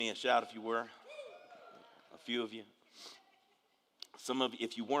Me a shout if you were. A few of you. Some of you,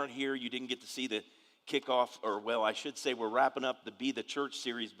 if you weren't here, you didn't get to see the kickoff, or well, I should say we're wrapping up the Be the Church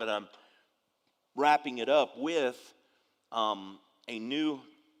series, but I'm wrapping it up with a new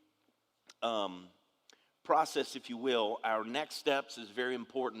process, if you will. Our next steps is very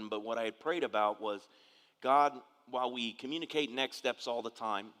important, but what I had prayed about was, God, while we communicate next steps all the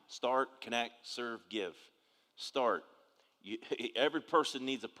time, start, connect, serve, give. Start. Every person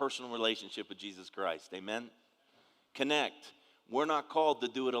needs a personal relationship with Jesus Christ. Amen? Connect. We're not called to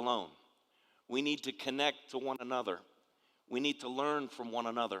do it alone. We need to connect to one another. We need to learn from one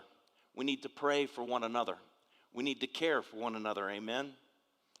another. We need to pray for one another. We need to care for one another. Amen?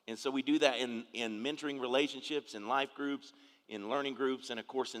 And so we do that in mentoring relationships, in life groups, in learning groups, and of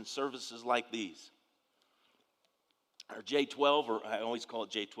course in services like these. Our J12, or I always call it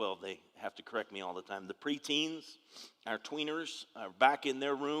J12, they have to correct me all the time. The preteens, our tweeners are back in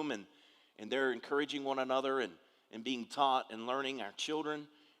their room and they're encouraging one another and being taught and learning. Our children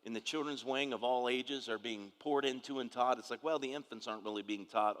in the children's wing of all ages are being poured into and taught. It's like, well, the infants aren't really being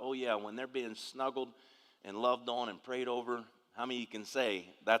taught. Oh yeah, when they're being snuggled and loved on and prayed over, how many of you can say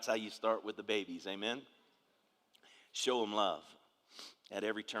that's how you start with the babies? Amen? Show them love at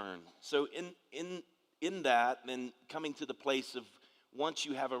every turn. So in that, then coming to the place of once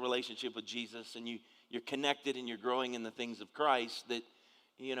you have a relationship with Jesus and you're connected and you're growing in the things of Christ, that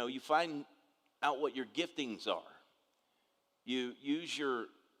you find out what your giftings are. You use your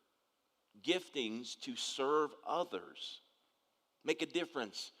giftings to serve others, make a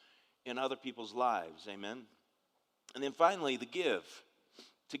difference in other people's lives. Amen. And then finally, the give,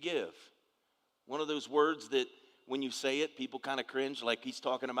 to give. One of those words that when you say it, people kind of cringe, like he's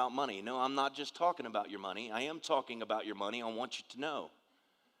talking about money. No, I'm not just talking about your money. I am talking about your money. I want you to know.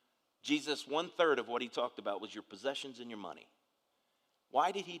 Jesus, 1/3 of what he talked about was your possessions and your money.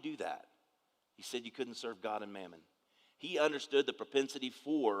 Why did he do that? He said you couldn't serve God and mammon. He understood the propensity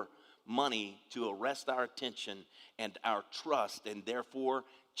for money to arrest our attention and our trust, and therefore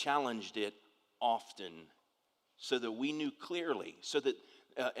challenged it often so that we knew clearly, so that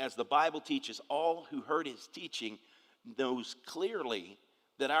as the Bible teaches, all who heard his teaching knows clearly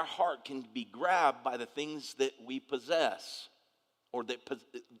that our heart can be grabbed by the things that we possess, or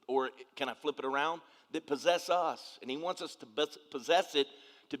can I flip it around? That possess us. And he wants us to possess it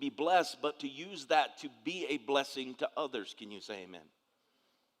to be blessed, but to use that to be a blessing to others. Can you say amen?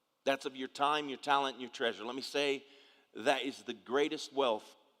 That's of your time, your talent, and your treasure. Let me say that is the greatest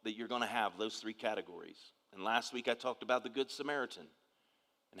wealth that you're going to have, those three categories. And last week I talked about the Good Samaritan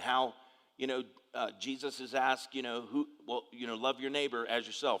and how, Jesus is asked, love your neighbor as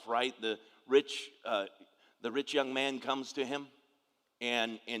yourself, right? The rich young man comes to him,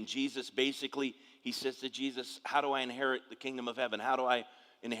 and Jesus basically, he says to Jesus, how do I inherit the kingdom of heaven? How do I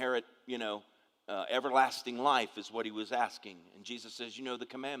inherit, everlasting life is what he was asking. And Jesus says, the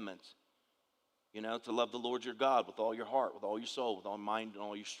commandments, to love the Lord your God with all your heart, with all your soul, with all your mind, and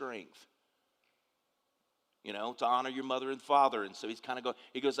all your strength. To honor your mother and father. And so he's kind of going,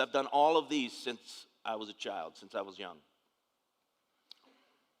 he goes, I've done all of these since I was a child, since I was young.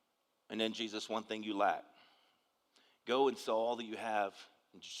 And then Jesus, one thing you lack. Go and sell all that you have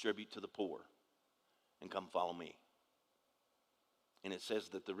and distribute to the poor and come follow me. And it says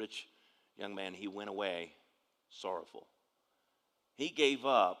that the rich young man, he went away sorrowful. He gave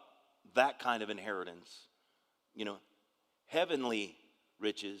up that kind of inheritance, heavenly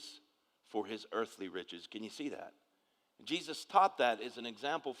riches for his earthly riches. Can you see that? Jesus taught that as an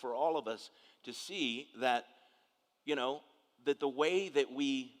example for all of us to see that, that the way that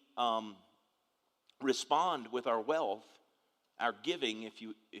we respond with our wealth, our giving, if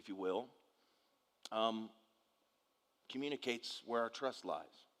you will, communicates where our trust lies.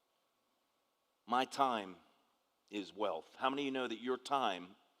 My time is wealth. How many of you know that your time,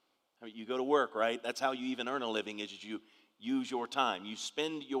 you go to work, right? That's how you even earn a living, is you use your time. You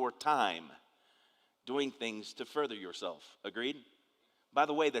spend your time doing things to further yourself. Agreed? By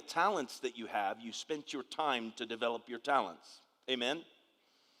the way, the talents that you have, you spent your time to develop your talents. Amen?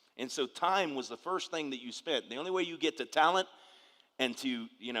 And so time was the first thing that you spent. The only way you get to talent and to,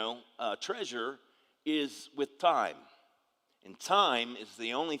 treasure is with time. And time is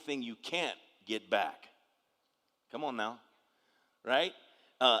the only thing you can't get back. Come on now. Right?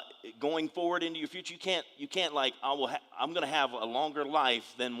 Going forward into your future, you can't like, I'm going to have a longer life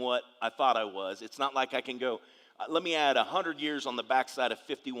than what I thought I was. It's not like I can go, let me add 100 years on the backside of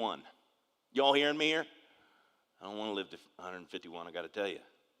 51. Y'all hearing me here? I don't want to live to 151, I got to tell you.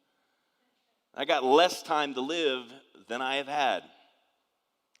 I got less time to live than I have had.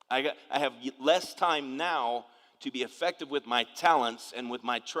 I have less time now to be effective with my talents and with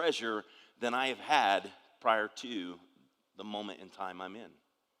my treasure than I have had prior to the moment in time I'm in.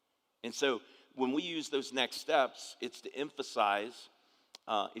 And so when we use those next steps, it's to emphasize,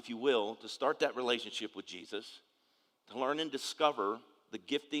 if you will, to start that relationship with Jesus, to learn and discover the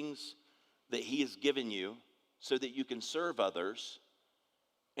giftings that he has given you so that you can serve others,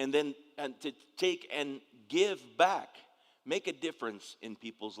 and then to take and give back, make a difference in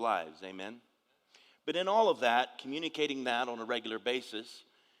people's lives, amen? But in all of that, communicating that on a regular basis,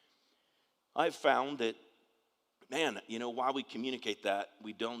 I've found that, man, while we communicate that,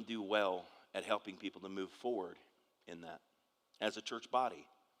 we don't do well at helping people to move forward in that as a church body.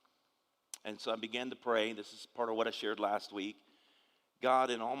 And so I began to pray. This is part of what I shared last week. God,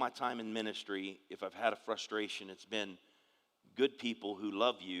 in all my time in ministry, if I've had a frustration, it's been good people who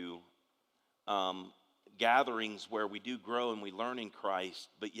love you, gatherings where we do grow and we learn in Christ,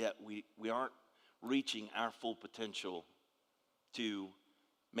 but yet we aren't reaching our full potential to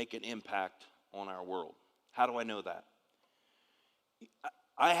make an impact on our world. How do I know that?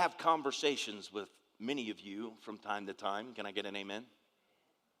 I have conversations with many of you from time to time. Can I get an amen?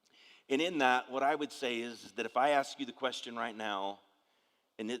 And in that, what I would say is that if I ask you the question right now,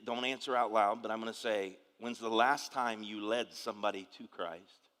 and don't answer out loud, but I'm going to say, when's the last time you led somebody to Christ?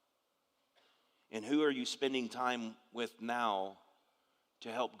 And who are you spending time with now to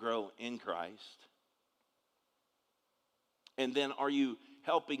help grow in Christ? And then are you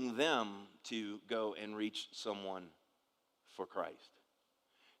helping them to go and reach someone for Christ?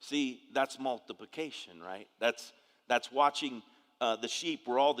 See, that's multiplication, right? That's watching the sheep.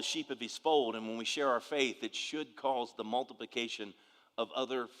 We're all the sheep of his fold, and when we share our faith, it should cause the multiplication of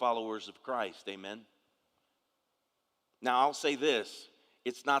other followers of Christ, amen? Now, I'll say this.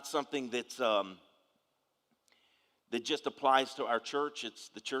 It's not something that's that just applies to our church. It's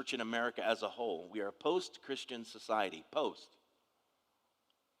the church in America as a whole. We are a post-Christian society.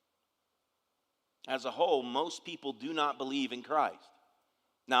 As a whole, most people do not believe in Christ.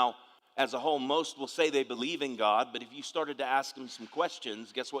 Now, as a whole, most will say they believe in God, but if you started to ask them some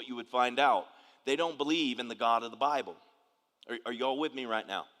questions, guess what you would find out? They don't believe in the God of the Bible. Are you all with me right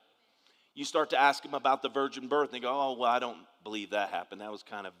now? You start to ask them about the virgin birth, and they go, oh, well, I don't believe that happened. That was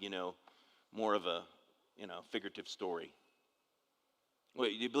kind of, more of a, figurative story. Well,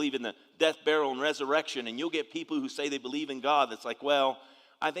 you believe in the death, burial, and resurrection, and you'll get people who say they believe in God that's like, well,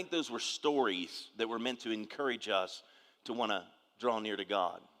 I think those were stories that were meant to encourage us to want to draw near to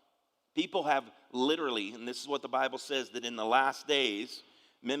God. People have literally, and this is what the Bible says, that in the last days,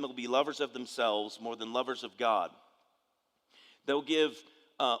 men will be lovers of themselves more than lovers of God. They'll give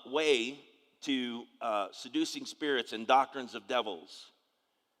way to seducing spirits and doctrines of devils.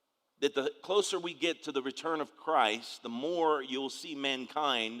 That the closer we get to the return of Christ, the more you'll see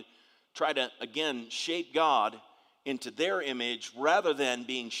mankind try to, again, shape God into their image rather than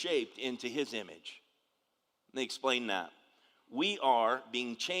being shaped into his image. Let me explain that. We are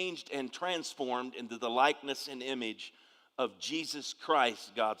being changed and transformed into the likeness and image of Jesus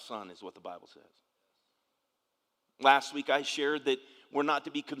Christ, God's Son, is what the Bible says. Last week I shared that we're not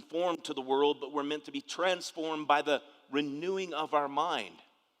to be conformed to the world, but we're meant to be transformed by the renewing of our mind.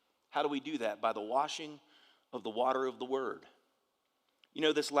 How do we do that? By the washing of the water of the Word.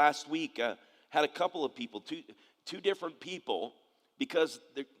 This last week, had a couple of people, two different people, because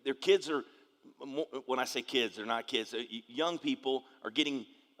their kids are, when I say kids, they're not kids, young people are getting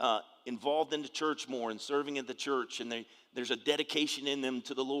involved in the church more and serving in the church, and there's a dedication in them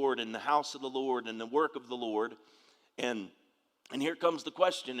to the Lord and the house of the Lord and the work of the Lord. And here comes the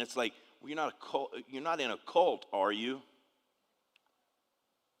question. It's like, well, you're not in a cult, are you?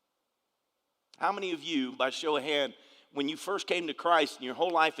 How many of you, by show of hand, when you first came to Christ and your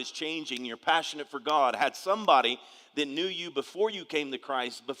whole life is changing, you're passionate for God, had somebody that knew you before you came to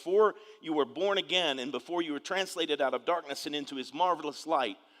Christ, before you were born again, and before you were translated out of darkness and into his marvelous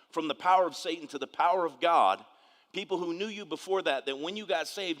light, from the power of Satan to the power of God, people who knew you before that when you got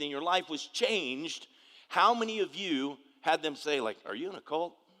saved and your life was changed, how many of you had them say, like, are you in a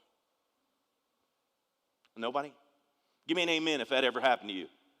cult? Nobody? Give me an amen if that ever happened to you.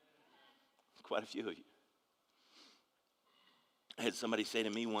 Quite a few of you. I had somebody say to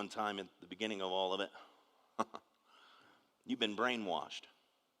me one time at the beginning of all of it, you've been brainwashed.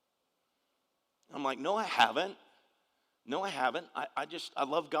 I'm like, no, I haven't. No, I haven't. I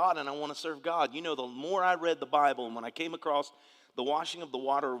love God and I want to serve God. The more I read the Bible, and when I came across the washing of the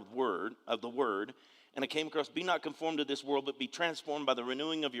water of the word, and I came across, be not conformed to this world, but be transformed by the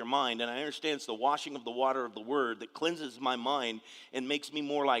renewing of your mind. And I understand it's the washing of the water of the word that cleanses my mind and makes me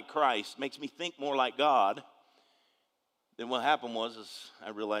more like Christ, makes me think more like God. Then what happened was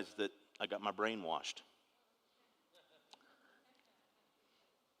I realized that I got my brain washed.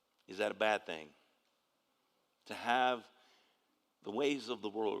 Is that a bad thing? To have the ways of the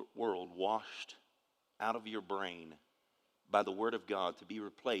world washed out of your brain by the Word of God, to be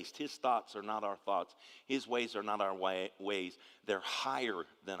replaced. His thoughts are not our thoughts. His ways are not our ways. They're higher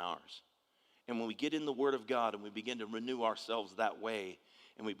than ours. And when we get in the Word of God and we begin to renew ourselves that way,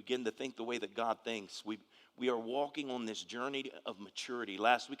 and we begin to think the way that God thinks, we are walking on this journey of maturity.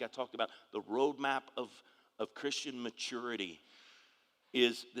 Last week I talked about the roadmap of Christian maturity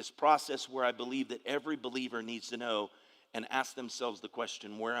is this process where I believe that every believer needs to know and ask themselves the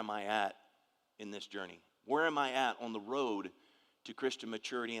question, where am I at in this journey? Where am I at on the road to Christian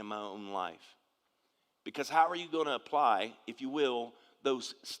maturity in my own life? Because how are you going to apply, if you will,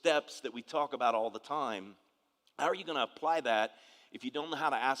 those steps that we talk about all the time? How are you going to apply that if you don't know how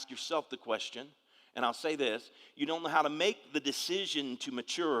to ask yourself the question? And I'll say this, you don't know how to make the decision to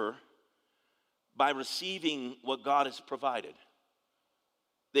mature by receiving what God has provided.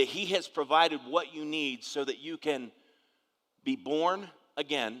 That He has provided what you need so that you can be born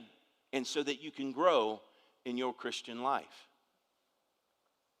again and so that you can grow in your Christian life.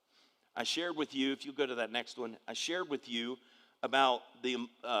 I shared with you, if you go to that next one, I shared with you about the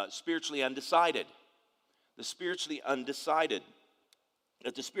spiritually undecided. The spiritually undecided.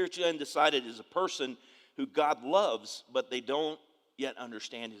 That the spiritually undecided is a person who God loves, but they don't yet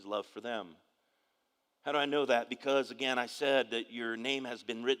understand His love for them. How do I know that? Because, again, I said that your name has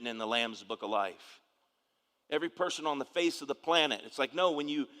been written in the Lamb's Book of Life. Every person on the face of the planet. It's like, no, when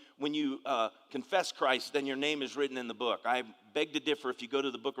you confess Christ, then your name is written in the book. I beg to differ. If you go to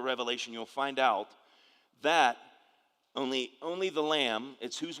the book of Revelation, you'll find out that only the Lamb,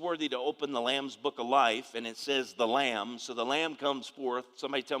 it's who's worthy to open the Lamb's Book of Life, and it says the Lamb. So the Lamb comes forth.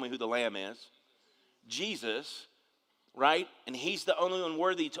 Somebody tell me who the Lamb is. Jesus, right? And He's the only one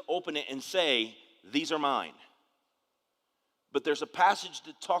worthy to open it and say, these are mine. But there's a passage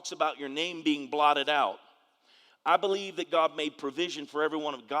that talks about your name being blotted out. I believe that God made provision for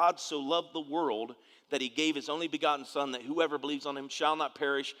everyone. Of God so loved the world that He gave His only begotten Son, that whoever believes on Him shall not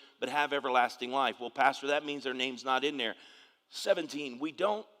perish but have everlasting life. Well, Pastor, that means their name's not in there. 17, we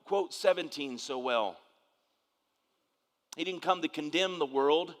don't quote 17 so well. He didn't come to condemn the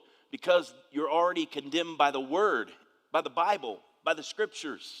world because you're already condemned by the Word, by the Bible, by the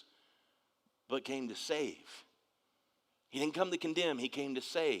Scriptures, but came to save. He didn't come to condemn, He came to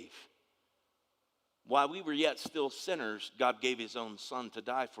save. While we were yet still sinners, God gave His own Son to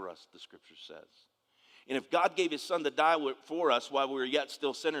die for us, the Scripture says. And if God gave His Son to die for us while we were yet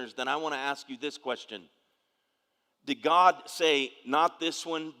still sinners, then I want to ask you this question. Did God say, not this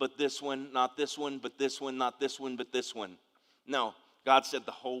one, but this one, not this one, but this one, not this one, but this one? No, God said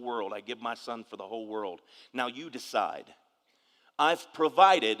the whole world. I give my Son for the whole world. Now you decide. I've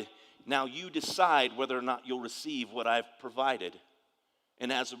provided. Now you decide whether or not you'll receive what I've provided.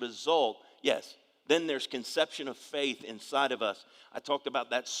 And as a result, yes, then there's conception of faith inside of us. I talked about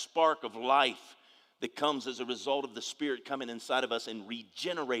that spark of life that comes as a result of the Spirit coming inside of us and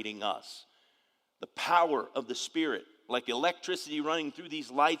regenerating us. The power of the Spirit, like electricity running through these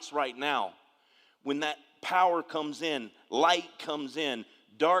lights right now. When that power comes in, light comes in,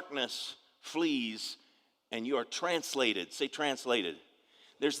 darkness flees, and you are translated. Say translated.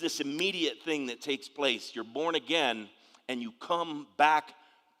 There's this immediate thing that takes place. You're born again, and you come back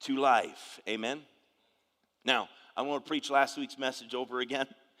to life. Amen? Now, I want to preach last week's message over again.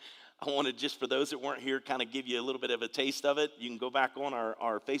 I want to, just for those that weren't here, kind of give you a little bit of a taste of it. You can go back on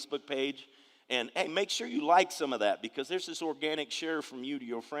our Facebook page. And, hey, make sure you like some of that, because there's this organic share from you to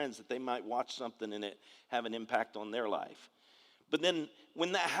your friends that they might watch something and it have an impact on their life. But then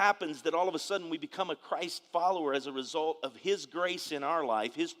when that happens, that all of a sudden we become a Christ follower as a result of His grace in our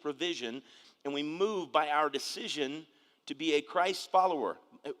life, His provision, and we move by our decision to be a Christ follower.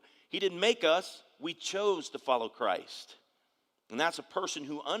 He didn't make us. We chose to follow Christ. And that's a person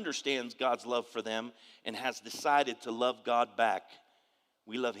who understands God's love for them and has decided to love God back.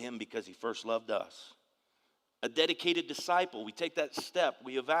 We love Him because He first loved us. A dedicated disciple, we take that step,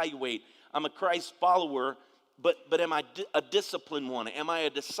 we evaluate. I'm a Christ follower, but am I a disciplined one? Am I a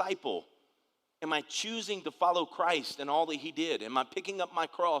disciple? Am I choosing to follow Christ and all that He did? Am I picking up my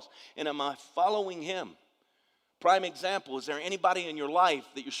cross and am I following Him? Prime example, is there anybody in your life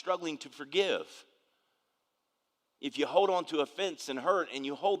that you're struggling to forgive? If you hold on to offense and hurt and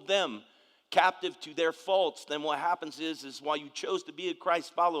you hold them captive to their faults, then what happens is while you chose to be a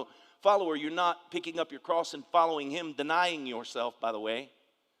Christ follower, you're not picking up your cross and following Him, denying yourself, by the way.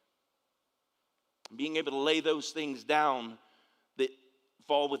 Being able to lay those things down that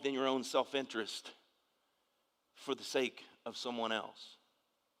fall within your own self-interest for the sake of someone else.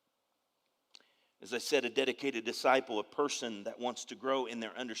 As I said, a dedicated disciple, a person that wants to grow in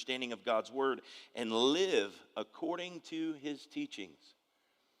their understanding of God's word and live according to his teachings.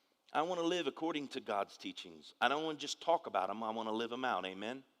 I want to live according to God's teachings. I don't want to just talk about them. I want to live them out.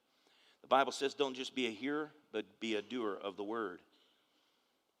 Amen. The Bible says don't just be a hearer, but be a doer of the word.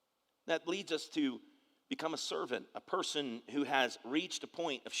 That leads us to become a servant, a person who has reached a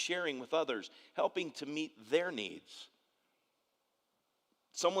point of sharing with others, helping to meet their needs.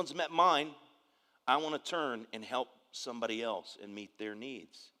 Someone's met mine. I want to turn and help somebody else and meet their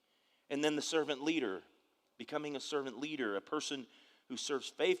needs. And then the servant leader, becoming a servant leader, a person who serves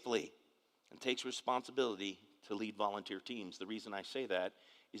faithfully and takes responsibility to lead volunteer teams. The reason I say that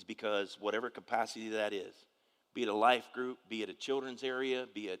is because whatever capacity that is, be it a life group, be it a children's area,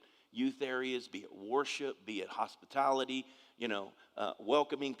 be it youth areas, be it worship, be it hospitality,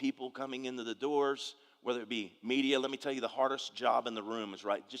 welcoming people coming into the doors, whether it be media. Let me tell you, the hardest job in the room is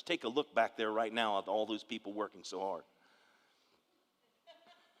right. Just take a look back there right now at all those people working so hard.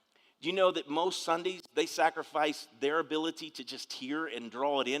 Do you know that most Sundays they sacrifice their ability to just hear and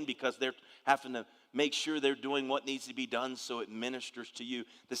draw it in because they're having to make sure they're doing what needs to be done so it ministers to you?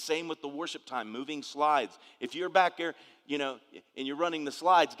 The same with the worship time, moving slides. If you're back there, and you're running the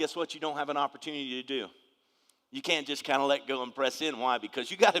slides, guess what you don't have an opportunity to do? You can't just kind of let go and press in. Why?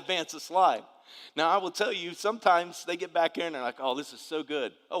 Because you got to advance the slide. Now, I will tell you, sometimes they get back here and they're like, oh, this is so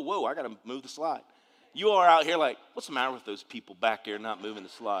good. Oh, whoa, I got to move the slide. You are out here like, what's the matter with those people back there not moving the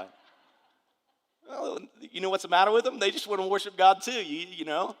slide? Well, you know what's the matter with them? They just want to worship God too, you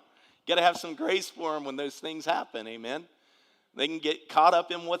know. Got to have some grace for them when those things happen, amen. They can get caught up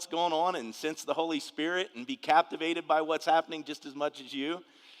in what's going on and sense the Holy Spirit and be captivated by what's happening just as much as you.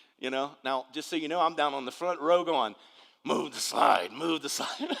 Now, just so you know, I'm down on the front row going, move the slide.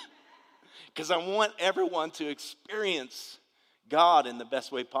 Because I want everyone to experience God in the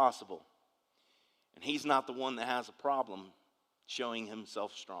best way possible. And he's not the one that has a problem showing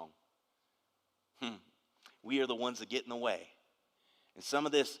himself strong. We are the ones that get in the way. And some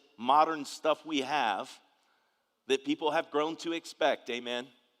of this modern stuff we have that people have grown to expect, amen,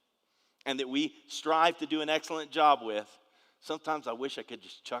 and that we strive to do an excellent job with, sometimes I wish I could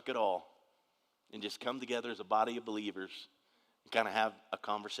just chuck it all and just come together as a body of believers and kind of have a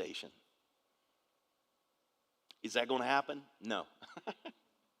conversation. Is that going to happen? No.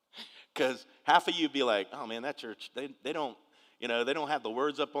 Because half of you be like, oh man, that church, they don't have the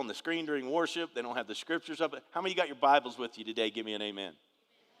words up on the screen during worship. They don't have the scriptures up. How many of you got your Bibles with you today? Give me an amen.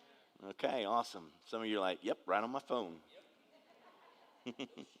 Okay, awesome. Some of you are like, yep, right on my phone.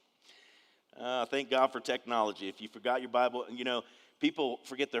 Thank God for technology. If you forgot your Bible, people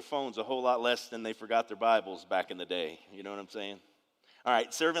forget their phones a whole lot less than they forgot their Bibles back in the day. You know what I'm saying? All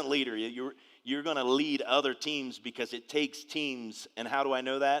right, servant leader, you're going to lead other teams because it takes teams. And how do I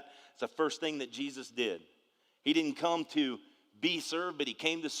know that? It's the first thing that Jesus did. He didn't come to be served, but he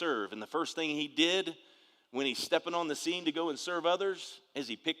came to serve. And the first thing he did when he's stepping on the scene to go and serve others is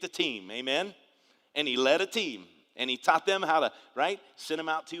he picked a team, amen? And he led a team. And he taught them how to, send them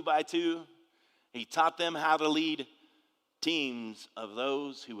out 2 by 2. He taught them how to lead teams of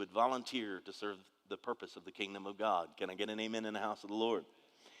those who would volunteer to serve the purpose of the kingdom of God. Can I get an amen in the house of the Lord?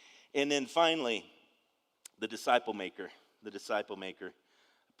 And then finally, the disciple maker,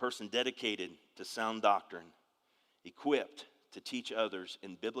 a person dedicated to sound doctrine, equipped to teach others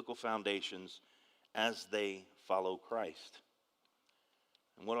in biblical foundations as they follow Christ.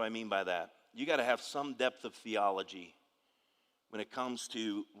 And what do I mean by that? You got to have some depth of theology when it comes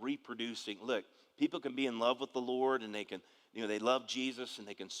to reproducing. Look, people can be in love with the Lord and they can, they love Jesus and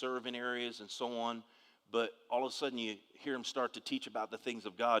they can serve in areas and so on. But all of a sudden you hear them start to teach about the things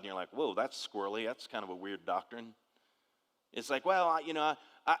of God and you're like, whoa, that's squirrely. That's kind of a weird doctrine. It's like, well,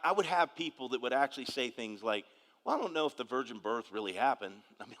 I would have people that would actually say things like, well, I don't know if the virgin birth really happened.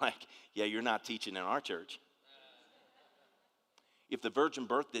 I mean, like, yeah, you're not teaching in our church. If the virgin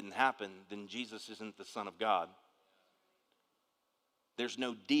birth didn't happen, then Jesus isn't the Son of God. There's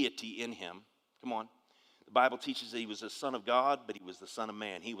no deity in him. Come on. The Bible teaches that he was the Son of God, but he was the Son of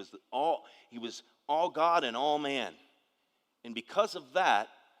Man. He was all God and all man. And because of that,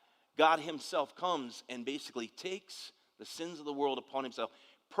 God himself comes and basically takes the sins of the world upon himself.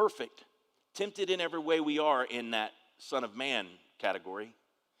 Perfect. Tempted in every way we are in that Son of Man category,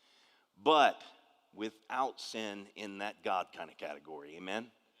 but without sin in that God kind of category, amen?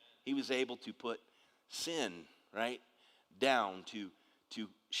 He was able to put sin, down, to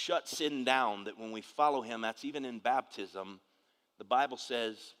shut sin down, that when we follow him, that's even in baptism, the Bible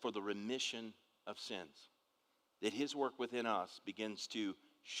says for the remission of sins, that his work within us begins to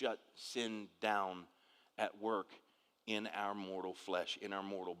shut sin down at work in our mortal flesh, in our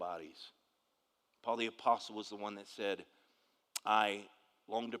mortal bodies. Paul the Apostle was the one that said, I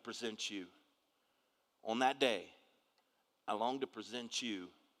long to present you. On that day, I long to present you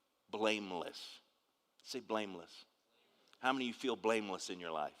blameless. Say blameless. How many of you feel blameless in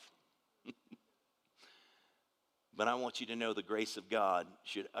your life? But I want you to know the grace of God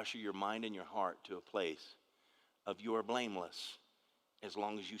should usher your mind and your heart to a place of you are blameless as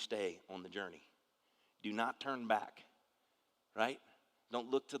long as you stay on the journey. Do not turn back, right?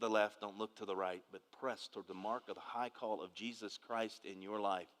 Don't look to the left, don't look to the right, but press toward the mark of the high call of Jesus Christ in your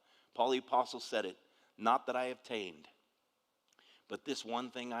life. Paul the Apostle said it, not that I have attained, but this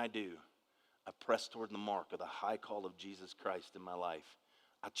one thing I do, I press toward the mark of the high call of Jesus Christ in my life.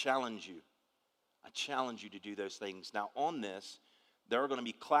 I challenge you to do those things. Now on this, there are going to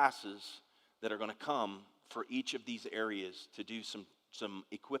be classes that are going to come for each of these areas to do some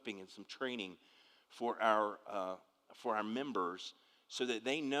equipping and some training for our members so that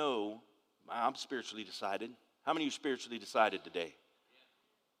they know I'm spiritually decided. How many of you spiritually decided today?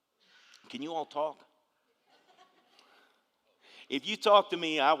 Can you all talk? If you talk to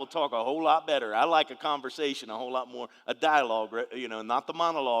me, I will talk a whole lot better. I like a conversation a whole lot more, a dialogue, not the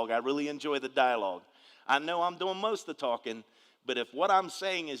monologue. I really enjoy the dialogue. I know I'm doing most of the talking, but if what I'm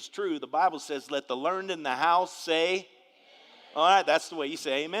saying is true, the Bible says, let the learned in the house say, amen. All right, that's the way you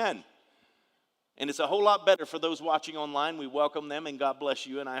say amen. And it's a whole lot better for those watching online. We welcome them, and God bless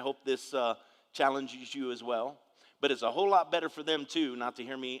you, and I hope this challenges you as well. But it's a whole lot better for them, too, not to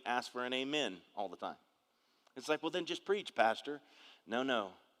hear me ask for an amen all the time. It's like, well, then just preach, Pastor. No.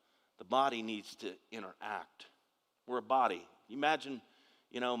 The body needs to interact. We're a body. You imagine,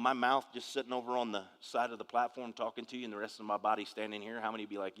 my mouth just sitting over on the side of the platform talking to you and the rest of my body standing here. How many would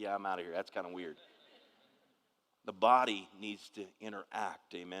be like, yeah, I'm out of here. That's kind of weird. The body needs to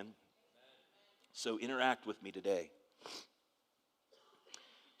interact, amen? So interact with me today.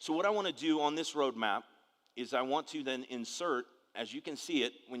 So what I want to do on this roadmap is I want to then insert, as you can see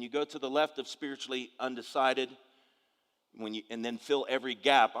it, when you go to the left of spiritually undecided, and then fill every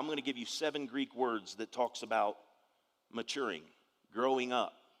gap, I'm going to give you 7 Greek words that talks about maturing, growing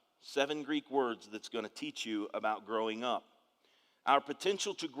up. 7 Greek words that's going to teach you about growing up. Our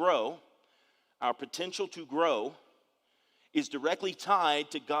potential to grow is directly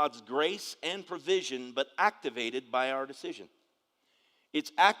tied to God's grace and provision, but activated by our decision.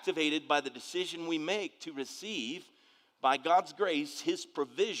 It's activated by the decision we make to receive, by God's grace, His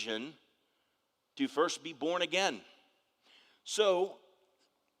provision to first be born again. So,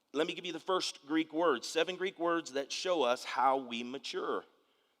 let me give you the first Greek words, 7 Greek words that show us how we mature.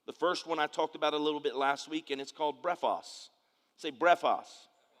 The first one I talked about a little bit last week, and it's called brephos. Say brephos.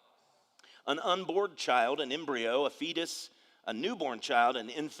 An unborn child, an embryo, a fetus, a newborn child, an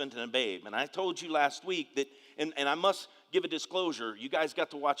infant, and a babe. And I told you last week that, and I must give a disclosure, you guys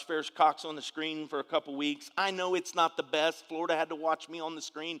got to watch Ferris Cox on the screen for a couple weeks. I know it's not the best. Florida had to watch me on the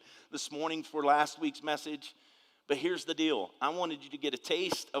screen this morning for last week's message. But here's the deal. I wanted you to get a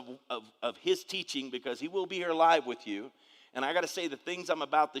taste of his teaching because he will be here live with you. And I got to say, the things I'm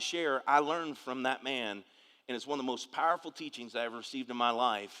about to share, I learned from that man. And it's one of the most powerful teachings I ever received in my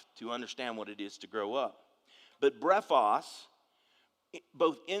life to understand what it is to grow up. But brephos,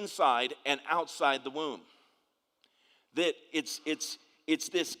 both inside and outside the womb. That it's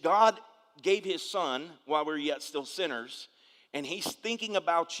this, God gave His Son while we were yet still sinners. And He's thinking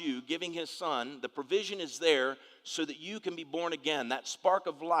about you, giving His Son. The provision is there so that you can be born again. That spark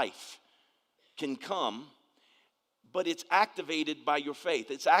of life can come, but it's activated by your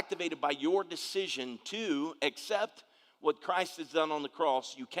faith. It's activated by your decision to accept what Christ has done on the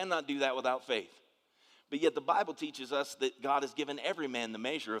cross. You cannot do that without faith. But yet the Bible teaches us that God has given every man the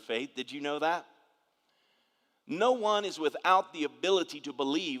measure of faith. Did you know that? No one is without the ability to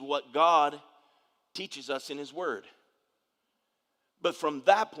believe what God teaches us in His Word. But from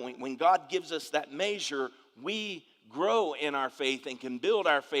that point, when God gives us that measure, we grow in our faith and can build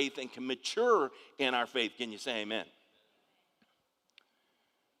our faith and can mature in our faith. Can you say amen?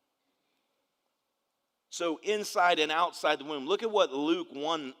 So inside and outside the womb. Look at what Luke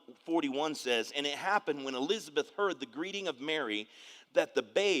 1:41 says. And it happened when Elizabeth heard the greeting of Mary that the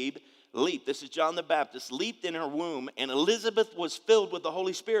babe leaped. This is John the Baptist, leaped in her womb, and Elizabeth was filled with the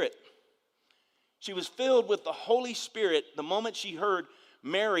Holy Spirit. She was filled with the Holy Spirit the moment she heard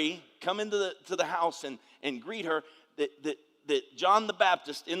Mary come into the house and greet her, that John the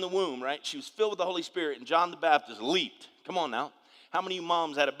Baptist in the womb, right? She was filled with the Holy Spirit, and John the Baptist leaped. Come on now. How many of you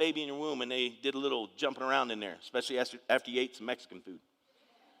moms had a baby in your womb and they did a little jumping around in there, especially after you ate some Mexican food?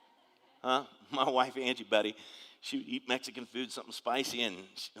 Huh? My wife, Angie, buddy, she would eat Mexican food, something spicy, and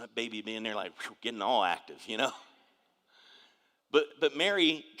that baby would be in there like getting all active, But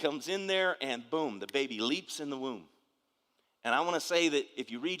Mary comes in there and boom, the baby leaps in the womb. And I want to say that if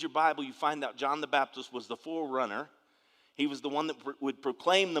you read your Bible, you find out John the Baptist was the forerunner. He was the one that would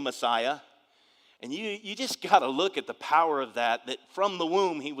proclaim the Messiah. And you just got to look at the power of that from the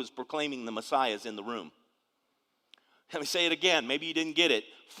womb, he was proclaiming the Messiah's in the room. Let me say it again. Maybe you didn't get it.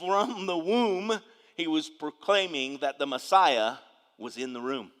 From the womb, he was proclaiming that the Messiah was in the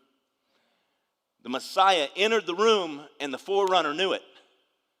room. The Messiah entered the room, and the forerunner knew it.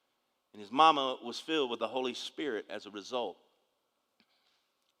 And his mama was filled with the Holy Spirit as a result.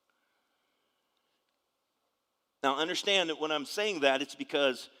 Now, understand that when I'm saying that, it's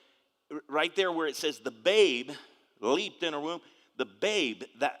because right there where it says the babe leaped in her womb, the babe,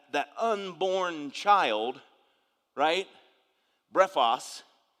 that unborn child, right, brephos,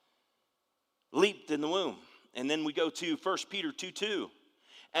 leaped in the womb. And then we go to 1 Peter 2:2.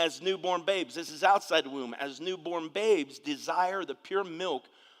 As newborn babes, this is outside the womb, as newborn babes desire the pure milk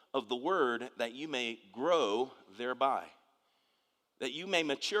of the word that you may grow thereby. That you may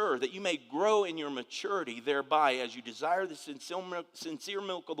mature, that you may grow in your maturity thereby as you desire the sincere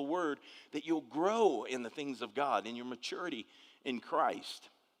milk of the word, that you'll grow in the things of God, in your maturity in Christ.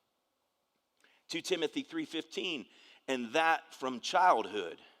 2 Timothy 3:15, and that from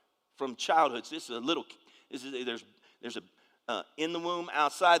childhood. From childhood. So this is there's a in the womb,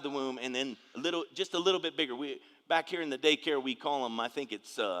 outside the womb, and then just a little bit bigger. Back here in the daycare, we call them, I think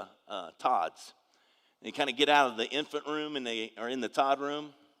it's Tods. They kind of get out of the infant room and they are in the Todd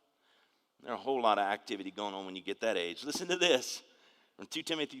room. There's a whole lot of activity going on when you get that age. Listen to this from 2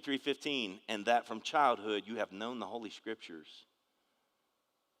 Timothy 3:15, and that from childhood you have known the Holy Scriptures,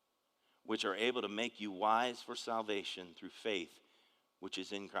 which are able to make you wise for salvation through faith, which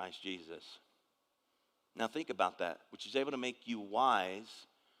is in Christ Jesus. Now think about that, which is able to make you wise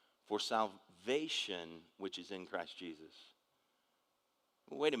for salvation, which is in Christ Jesus.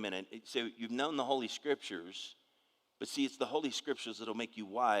 Wait a minute. So you've known the Holy Scriptures, but see, it's the Holy Scriptures that will make you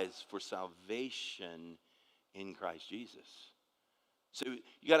wise for salvation in Christ Jesus. So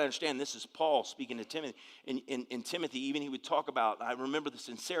you got to understand, this is Paul speaking to Timothy. In Timothy, even he would talk about, I remember the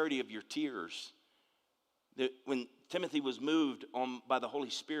sincerity of your tears. That when Timothy was moved on by the Holy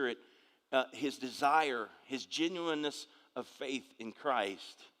Spirit, his desire, his genuineness of faith in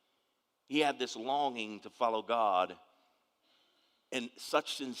Christ, he had this longing to follow God and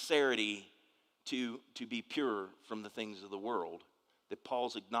such sincerity to be pure from the things of the world, that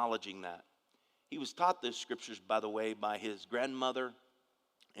Paul's acknowledging that. He was taught those scriptures, by the way, by his grandmother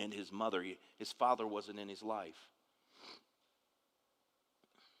and his mother. His father wasn't in his life.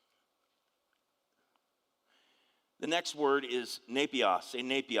 The next word is napios. Say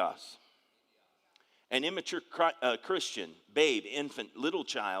napios. An immature Christian, babe, infant, little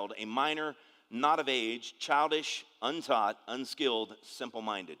child, a minor, not of age, childish, untaught, unskilled,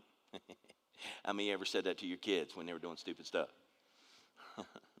 simple-minded. How many of you ever said that to your kids when they were doing stupid stuff?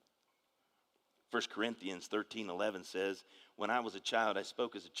 1 Corinthians 13:11 says, when I was a child, I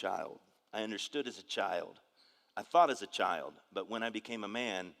spoke as a child. I understood as a child. I thought as a child. But when I became a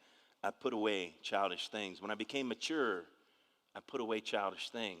man, I put away childish things. When I became mature, I put away childish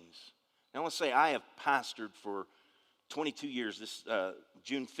things. Now, I want to say I have pastored for 22 years. This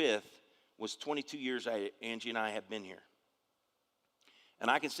June 5th was 22 years Angie and I have been here. And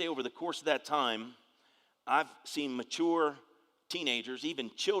I can say over the course of that time, I've seen mature teenagers,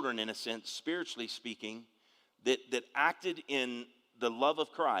 even children in a sense, spiritually speaking, that acted in the love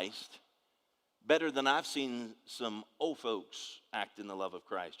of Christ better than I've seen some old folks act in the love of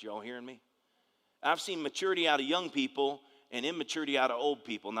Christ. You all hearing me? I've seen maturity out of young people and immaturity out of old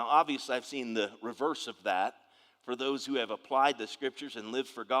people. Now, obviously, I've seen the reverse of that for those who have applied the scriptures and lived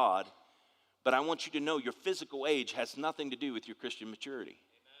for God. But I want you to know your physical age has nothing to do with your Christian maturity.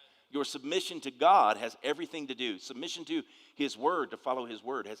 Amen. Your submission to God has everything to do. Submission to His Word, to follow His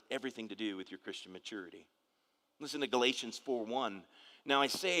Word, has everything to do with your Christian maturity. Listen to Galatians 4:1. Now I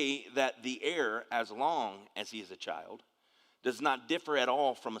say that the heir, as long as he is a child, does not differ at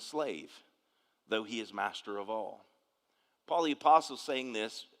all from a slave, though he is master of all. Paul the Apostle saying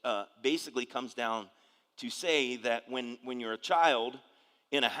this basically comes down to say that when you're a child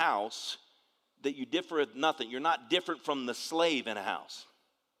in a house, that you differ at nothing. You're not different from the slave in a house.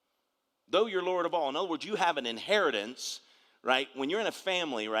 Though you're Lord of all. In other words, you have an inheritance, right? When you're in a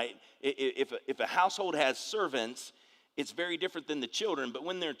family, right? If a household has servants, it's very different than the children. But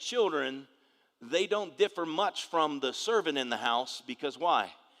when they're children, they don't differ much from the servant in the house because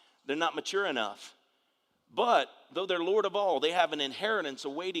why? They're not mature enough. But though they're Lord of all, they have an inheritance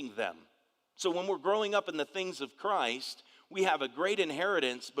awaiting them. So when we're growing up in the things of Christ, we have a great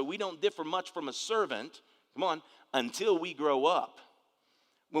inheritance, but we don't differ much from a servant. Come on, until we grow up.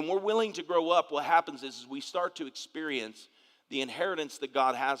 When we're willing to grow up, what happens is we start to experience the inheritance that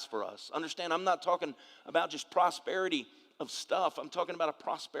God has for us. Understand, I'm not talking about just prosperity of stuff. I'm talking about a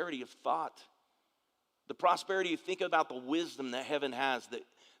prosperity of thought. The prosperity, you think about the wisdom that heaven has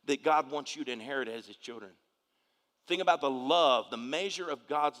that God wants you to inherit as his children. Think about the love, the measure of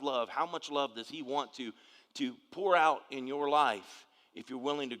God's love. How much love does he want to pour out in your life if you're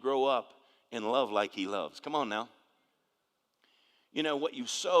willing to grow up and love like he loves? Come on now. You know, what you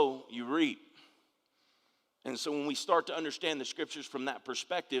sow, you reap. And so when we start to understand the scriptures from that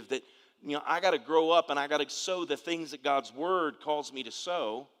perspective, that, you know, I got to grow up and I got to sow the things that God's word calls me to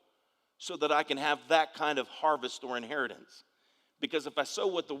sow so that I can have that kind of harvest or inheritance. Because if I sow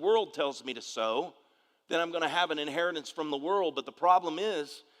what the world tells me to sow, then I'm going to have an inheritance from the world. But the problem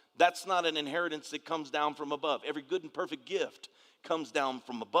is, that's not an inheritance that comes down from above. Every good and perfect gift comes down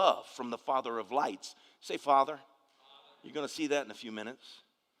from above, from the Father of lights. Say, Father. You're going to see that in a few minutes.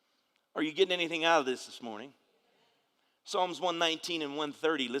 Are you getting anything out of this morning? Psalms 119 and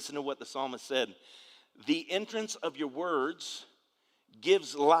 130, listen to what the psalmist said. The entrance of your words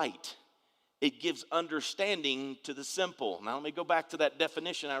gives light. It gives understanding to the simple. Now let me go back to that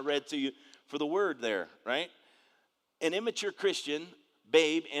definition I read to you for the word there, right? An immature Christian,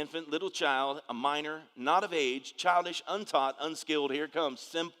 babe, infant, little child, a minor, not of age, childish, untaught, unskilled, here it comes,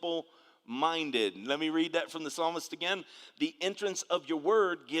 simple-minded. Let me read that from the psalmist again. The entrance of your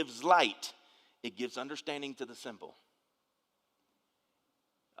word gives light. It gives understanding to the simple.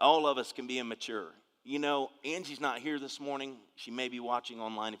 All of us can be immature. You know, Angie's not here this morning. She may be watching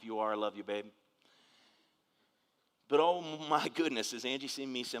online. If you are, I love you, babe. But oh my goodness, has Angie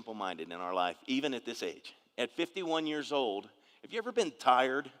seen me simple-minded in our life, even at this age. At 51 years old, have you ever been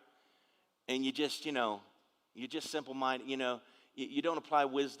tired and you just, you know, you're just simple-minded, you know, you don't apply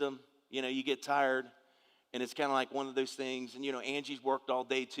wisdom, you know, you get tired, and it's kind of like one of those things. And, you know, Angie's worked all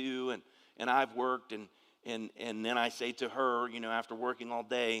day too, and I've worked, and then I say to her, you know, after working all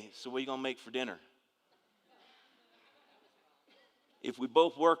day, so what are you going to make for dinner? If we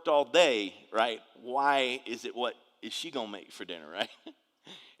both worked all day, right, why is it what is she going to make for dinner, right?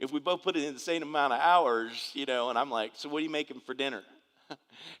 If we both put it in the same amount of hours, you know, and I'm like, so what are you making for dinner?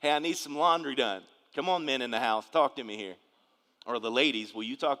 Hey, I need some laundry done. Come on, men in the house, talk to me here. Or the ladies, will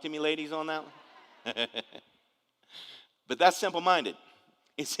you talk to me, ladies, on that one? But that's simple-minded.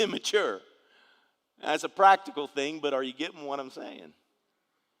 It's immature. That's a practical thing, but are you getting what I'm saying?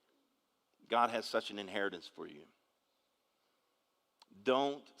 God has such an inheritance for you.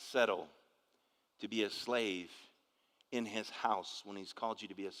 Don't settle to be a slave in his house when he's called you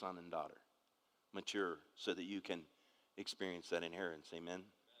to be a son and daughter. Mature so that you can experience that inheritance. Amen.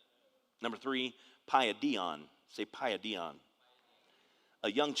 Number 3, paidion. Say paidion.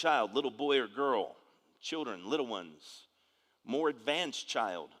 A young child, little boy or girl, children, little ones, more advanced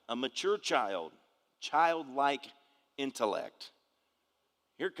child, a mature child, childlike intellect.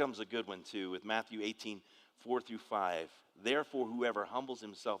 Here comes a good one too with Matthew 18:4-5. Therefore, whoever humbles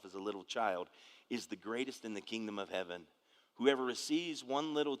himself as a little child is the greatest in the kingdom of heaven. Whoever receives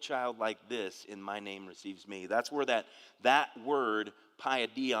one little child like this in my name receives me. That's where that word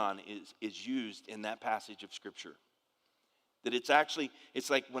paidion is used in that passage of Scripture. That it's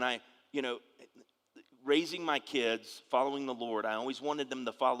like when I, you know, raising my kids, following the Lord, I always wanted them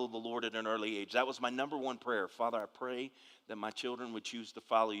to follow the Lord at an early age. That was my number one prayer. Father, I pray that my children would choose to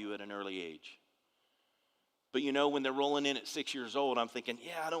follow you at an early age. But you know, when they're rolling in at 6 years old, I'm thinking,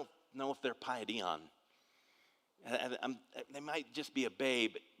 yeah, I don't know if they're paidion. They might just be a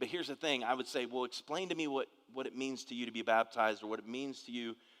babe. But here's the thing. I would say, well, explain to me what it means to you to be baptized or what it means to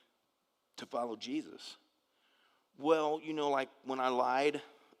you to follow Jesus. Well, you know, like when I lied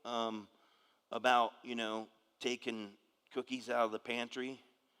about, you know, taking cookies out of the pantry,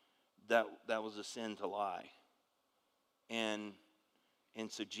 that was a sin to lie. And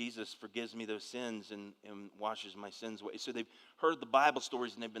so Jesus forgives me those sins and washes my sins away. So they've heard the Bible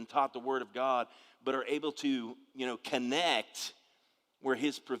stories and they've been taught the Word of God, but are able to, you know, connect where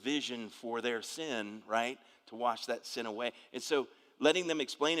his provision for their sin, right, to wash that sin away. And so letting them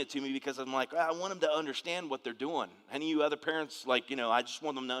explain it to me, because I'm like, I want them to understand what they're doing. Any of you other parents, like, you know, I just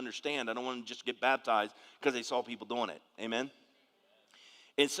want them to understand. I don't want them to just get baptized because they saw people doing it. Amen?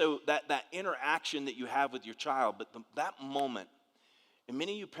 And so that interaction that you have with your child, but that moment, and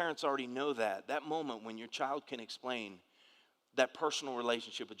many of you parents already know that moment when your child can explain that personal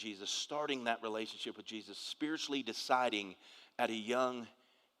relationship with Jesus, starting that relationship with Jesus, spiritually deciding at a young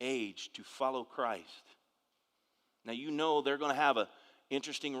age to follow Christ. Now, you know they're going to have an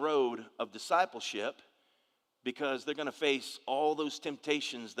interesting road of discipleship because they're going to face all those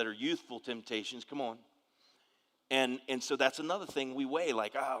temptations that are youthful temptations. Come on. And so that's another thing we weigh,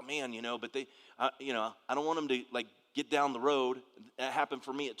 like, oh man, but I don't want them to like get down the road. That happened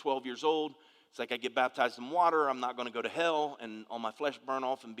for me at 12 years old. It's like I get baptized in water. I'm not going to go to hell and all my flesh burn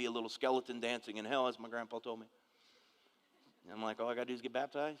off and be a little skeleton dancing in hell, as my grandpa told me. And I'm like, all I got to do is get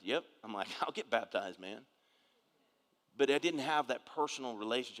baptized? Yep. I'm like, I'll get baptized, man. But I didn't have that personal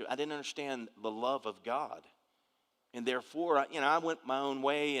relationship. I didn't understand the love of God. And therefore, I went my own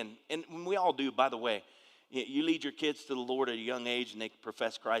way. And we all do, by the way. You lead your kids to the Lord at a young age and they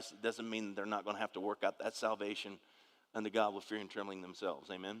profess Christ. It doesn't mean they're not going to have to work out that salvation unto God with fear and trembling themselves.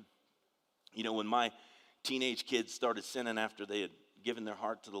 Amen? When my teenage kids started sinning after they had given their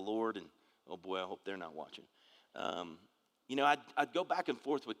heart to the Lord, and oh boy, I hope they're not watching. I'd go back and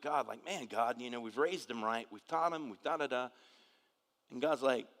forth with God, like, man, God, we've raised them right, we've taught them, we've da-da-da. And God's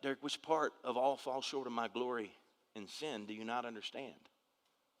like, Derek, which part of all falls short of my glory and sin do you not understand?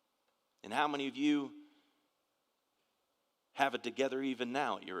 And how many of you have it together even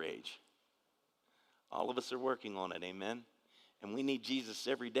now at your age? All of us are working on it, amen? And we need Jesus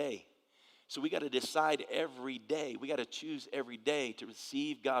every day. So we got to decide every day. We got to choose every day to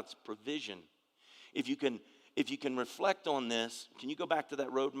receive God's provision. If you can reflect on this, can you go back to that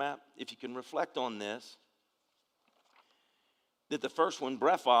roadmap? If you can reflect on this, that the first one,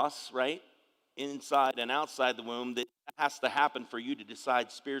 brephos, right? Inside and outside the womb, that has to happen for you to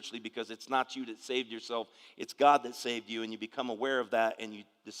decide spiritually, because it's not you that saved yourself. It's God that saved you, and you become aware of that and you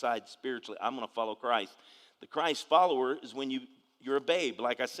decide spiritually, I'm going to follow Christ. The Christ follower is when you're a babe.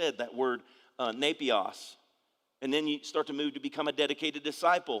 Like I said, that word napios. And then you start to move to become a dedicated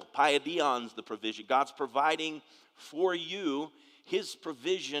disciple. Paideion's the provision. God's providing for you his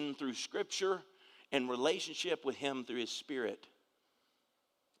provision through Scripture and relationship with him through his Spirit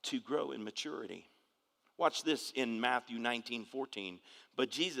to grow in maturity. Watch this in Matthew 19:14.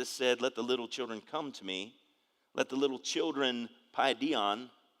 But Jesus said, let the little children come to me. Let the little children, paideion,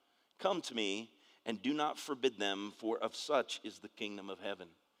 come to me, and do not forbid them, for of such is the kingdom of heaven.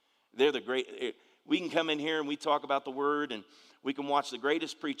 They're the great. We can come in here and we talk about the word, and we can watch the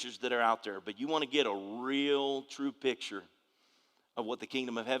greatest preachers that are out there. But you want to get a real, true picture of what the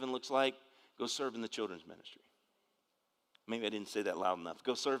kingdom of heaven looks like? Go serve in the children's ministry. Maybe I didn't say that loud enough.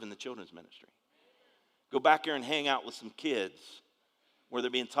 Go serve in the children's ministry. Go back there and hang out with some kids where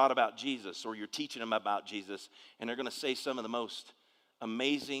they're being taught about Jesus, or you're teaching them about Jesus, and they're going to say some of the most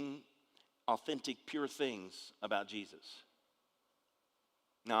amazing, authentic, pure things about Jesus.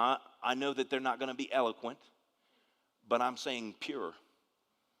 Now, I know that they're not going to be eloquent, but I'm saying pure,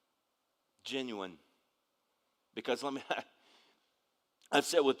 genuine. Because I've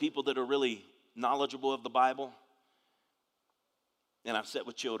sat with people that are really knowledgeable of the Bible, and I've sat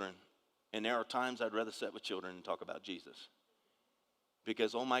with children. And there are times I'd rather sit with children and talk about Jesus.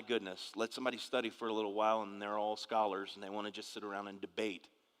 Because, oh my goodness, let somebody study for a little while and they're all scholars and they want to just sit around and debate.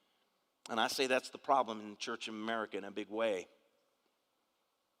 And I say that's the problem in the church in America in a big way,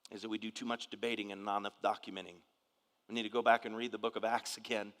 is that we do too much debating and not enough documenting. We need to go back and read the book of Acts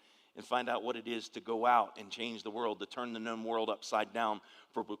again and find out what it is to go out and change the world, to turn the known world upside down,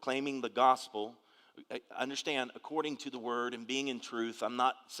 for proclaiming the gospel. Understand, according to the word and being in truth. I'm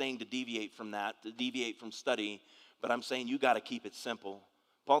not saying to deviate from that, to deviate from study, but I'm saying you got to keep it simple.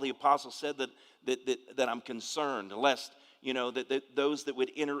 Paul the apostle said that I'm concerned lest, that those that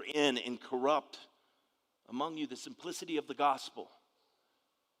would enter in and corrupt among you the simplicity of the gospel.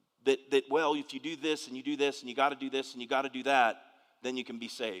 That well, if you do this and you do this and you got to do this and you got to do that, then you can be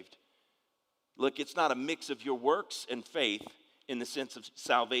saved. Look, it's not a mix of your works and faith in the sense of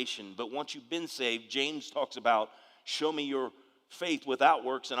salvation. But once you've been saved, James talks about, show me your faith without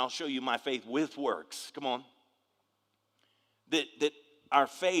works and I'll show you my faith with works. Come on. That our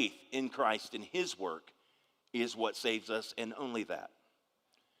faith in Christ and his work is what saves us, and only that.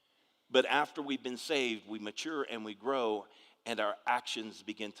 But after we've been saved, we mature and we grow, and our actions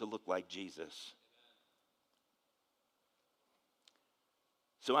begin to look like Jesus.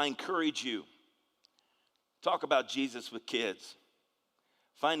 So I encourage you, talk about Jesus with kids.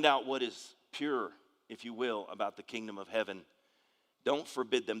 Find out what is pure, if you will, about the kingdom of heaven. Don't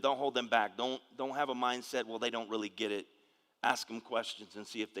forbid them. Don't hold them back. Don't have a mindset, well, they don't really get it. Ask them questions and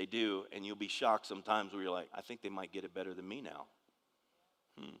see if they do, and you'll be shocked sometimes where you're like, I think they might get it better than me now.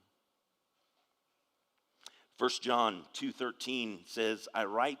 1 John 2:13 says, I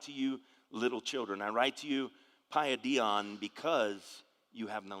write to you, little children. I write to you, paideion, because you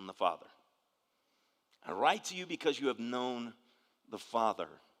have known the Father. I write to you because you have known the Father.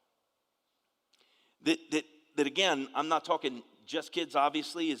 That again, I'm not talking just kids,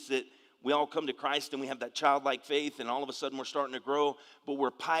 obviously, is that we all come to Christ and we have that childlike faith and all of a sudden we're starting to grow, but we're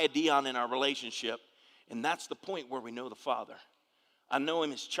paideion in our relationship. And that's the point where we know the Father. I know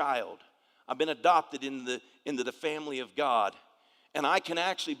him as child. I've been adopted into the family of God. And I can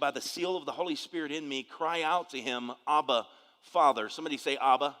actually, by the seal of the Holy Spirit in me, cry out to him, Abba, Father. Somebody say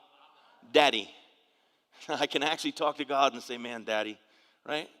Abba, Daddy. I can actually talk to God and say, man, Daddy,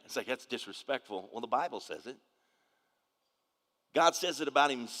 right? It's like, that's disrespectful. Well, the Bible says it. God says it about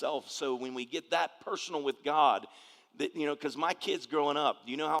himself. So when we get that personal with God, that, because my kids growing up,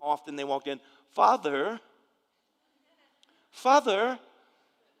 do you know how often they walked in? Father.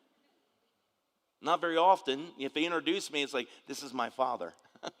 Not very often. If they introduce me, it's like, this is my father.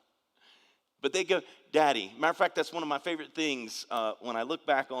 But they go, Daddy. Matter of fact, that's one of my favorite things when I look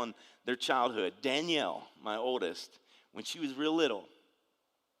back on their childhood. Danielle, my oldest, when she was real little,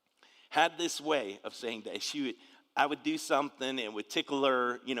 had this way of saying that I would do something, it would tickle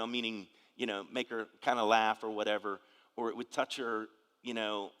her, meaning, make her kind of laugh or whatever, or it would touch her,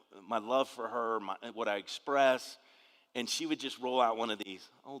 my love for her, what I express, and she would just roll out one of these,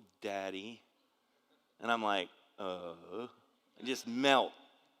 oh, Daddy. And I'm like, and just melt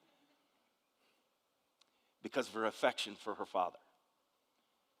because of her affection for her father.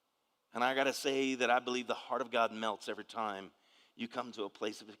 And I got to say that I believe the heart of God melts every time you come to a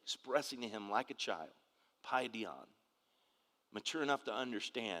place of expressing to him like a child, paidion, mature enough to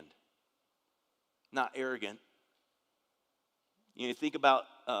understand, not arrogant. You think about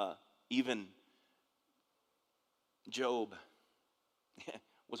even Job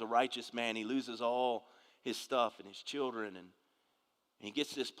was a righteous man. He loses all his stuff and his children, and he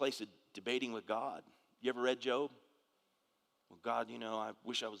gets to this place of debating with God. You ever read Job? Well, God, I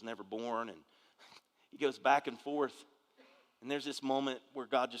wish I was never born. And he goes back and forth. And there's this moment where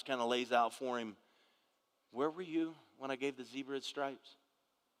God just kind of lays out for him, where were you when I gave the zebra its stripes?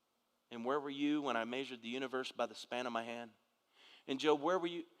 And where were you when I measured the universe by the span of my hand? And Job, where were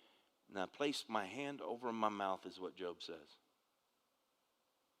you? And I placed my hand over my mouth, is what Job says.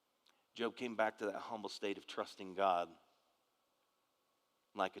 Job came back to that humble state of trusting God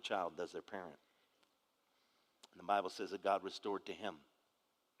like a child does their parent. And the Bible says that God restored to him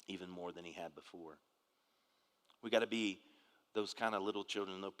even more than he had before. We got to be those kind of little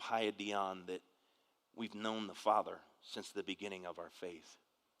children, the paidion, that we've known the Father since the beginning of our faith,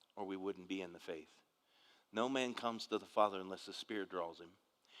 or we wouldn't be in the faith. No man comes to the Father unless the Spirit draws him.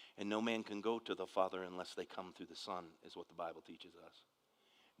 And no man can go to the Father unless they come through the Son, is what the Bible teaches us.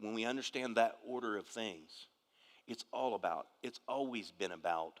 When we understand that order of things, it's always been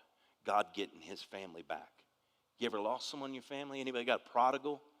about God getting his family back. You ever lost someone in your family? Anybody got a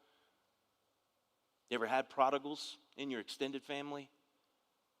prodigal? You ever had prodigals in your extended family?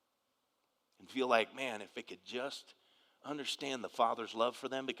 And feel like, man, if they could just understand the Father's love for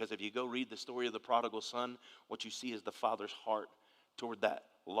them, because if you go read the story of the prodigal son, what you see is the Father's heart toward that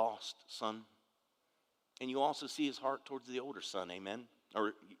lost son. And you also see his heart towards the older son, amen?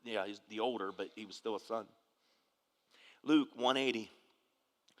 Or, yeah, he's the older, but he was still a son. Luke 180.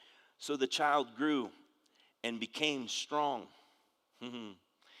 So the child grew and became strong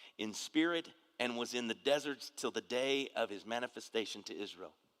in spirit and was in the deserts till the day of his manifestation to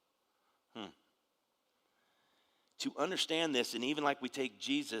Israel. To understand this, and even like we take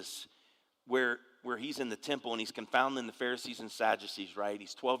Jesus, where he's in the temple and he's confounding the Pharisees and Sadducees, right?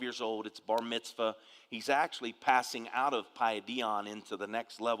 He's 12 years old. It's bar mitzvah. He's actually passing out of paidion into the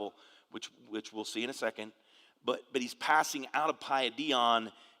next level, which we'll see in a second. But he's passing out of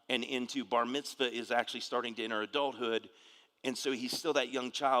paidion and into bar mitzvah is actually starting to enter adulthood. And so he's still that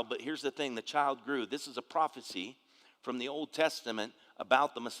young child. But here's the thing, the child grew. This is a prophecy from the Old Testament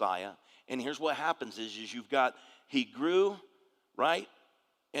about the Messiah. And here's what happens is he grew, right?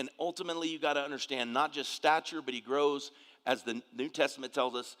 And ultimately, you got to understand not just stature, but he grows, as the New Testament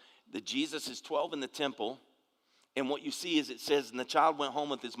tells us, that Jesus is 12 in the temple. And what you see is it says, and the child went home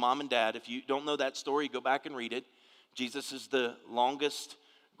with his mom and dad. If you don't know that story, go back and read it. Jesus is the longest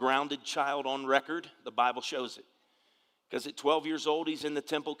grounded child on record. The Bible shows it. Because at 12 years old, he's in the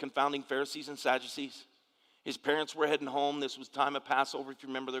temple confounding Pharisees and Sadducees. His parents were heading home. This was time of Passover. If you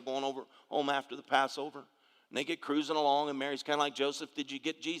remember, they're going home after the Passover. And they get cruising along, and Mary's kind of like, Joseph, did you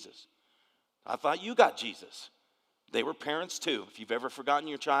get Jesus? I thought you got Jesus. They were parents too. If you've ever forgotten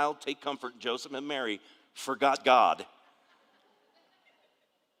your child, take comfort. Joseph and Mary forgot God.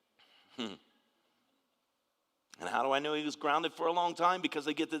 And how do I know he was grounded for a long time? Because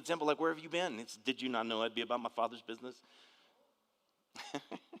they get to the temple like, where have you been? Did you not know I'd be about my Father's business?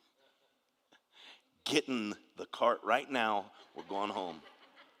 Get in the cart right now. We're going home.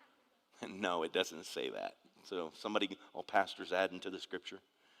 No, it doesn't say that. So pastors adding to the scripture.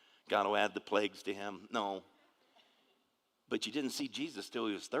 God will add the plagues to him. No. But you didn't see Jesus till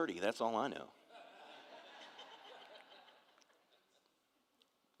he was 30. That's all I know.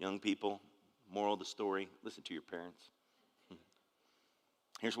 Young people, moral of the story, listen to your parents.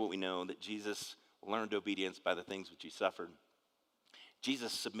 Here's what we know, that Jesus learned obedience by the things which he suffered.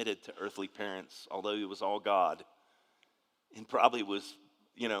 Jesus submitted to earthly parents, although he was all God. And probably was,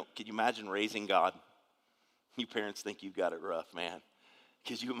 could you imagine raising God? You parents think you got it rough, man.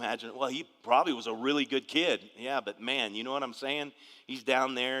 Could you imagine? Well, he probably was a really good kid. Yeah, but man, you know what I'm saying? He's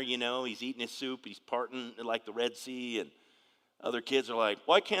down there, he's eating his soup. He's parting like the Red Sea. And other kids are like,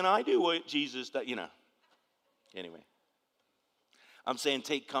 why can't I do what Jesus does? Anyway. I'm saying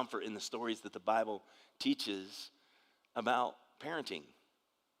take comfort in the stories that the Bible teaches about parenting.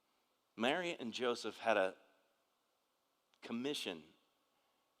 Mary and Joseph had a commission,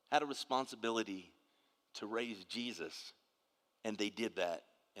 had a responsibility to raise Jesus, and they did that,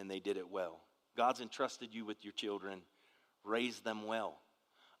 and they did it well. God's entrusted you with your children. Raise them well.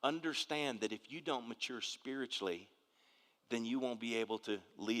 Understand that if you don't mature spiritually, then you won't be able to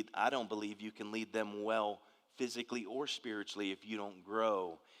lead. I don't believe you can lead them well physically or spiritually if you don't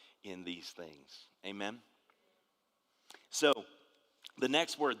grow in these things. Amen? So, the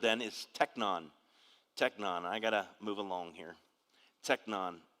next word then is teknon. Teknon, I got to move along here.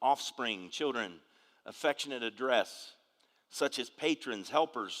 Teknon, offspring, children, affectionate address, such as patrons,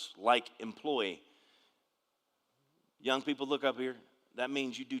 helpers, like employee. Young people, look up here. That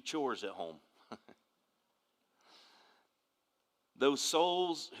means you do chores at home. Those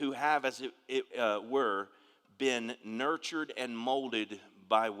souls who have, as it were, been nurtured and molded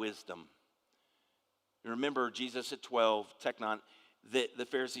by wisdom. Remember Jesus at 12, teknon, the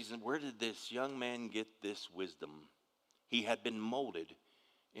Pharisees said, where did this young man get this wisdom? He had been molded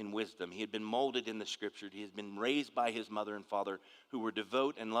in wisdom. He had been molded in the scripture. He had been raised by his mother and father who were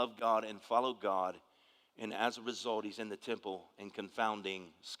devout and loved God and followed God. And as a result, he's in the temple and confounding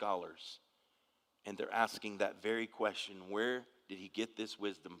scholars. And they're asking that very question, where did he get this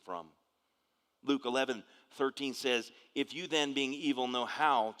wisdom from? Luke 11:13 says, if you then being evil know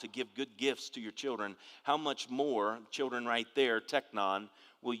how to give good gifts to your children, how much more, children right there, teknon,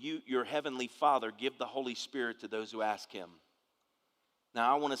 will your heavenly Father give the Holy Spirit to those who ask him?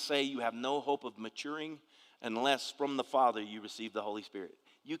 Now I want to say you have no hope of maturing unless from the Father you receive the Holy Spirit.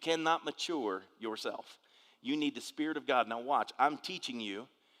 You cannot mature yourself. You need the Spirit of God. Now watch, I'm teaching you,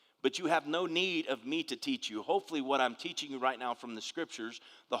 but you have no need of me to teach you. Hopefully what I'm teaching you right now from the scriptures,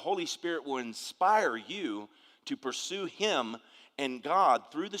 the Holy Spirit will inspire you to pursue him and God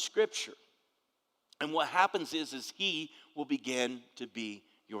through the scripture. And what happens is he will begin to be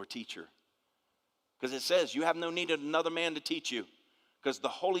your teacher. Because it says you have no need of another man to teach you, because the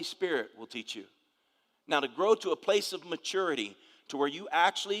Holy Spirit will teach you. Now to grow to a place of maturity to where you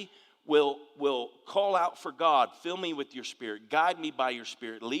actually will call out for God, fill me with your Spirit, guide me by your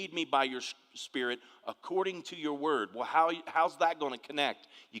Spirit, lead me by your Spirit according to your word. Well, how's that going to connect?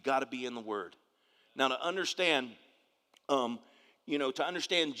 You got to be in the word. Now to understand, to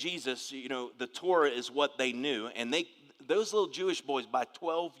understand Jesus, the Torah is what they knew. And those little Jewish boys by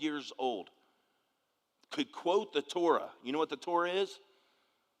 12 years old could quote the Torah. You know what the Torah is?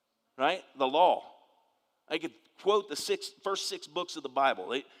 Right? The law. They could quote the first six books of the Bible.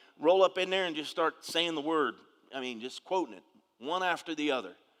 They roll up in there and just start saying the word. Just quoting it, one after the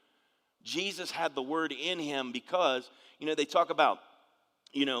other. Jesus had the word in him because, they talk about,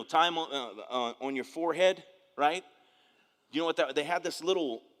 time on your forehead, right? You know what they had this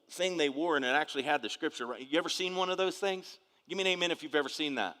little thing they wore, and it actually had the scripture, right? You ever seen one of those things? Give me an amen if you've ever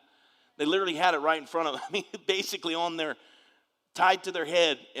seen that. They literally had it right in front of them, basically on their, tied to their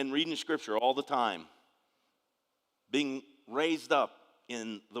head and reading scripture all the time. Being raised up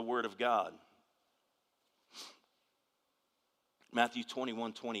in the word of God. Matthew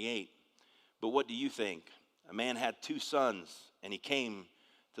 21:28. But what do you think? A man had two sons, and he came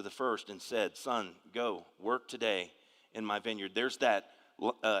to the first and said, son, go, work today in my vineyard. There's that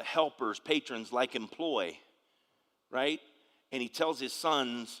helpers, patrons, like employ, right? And he tells his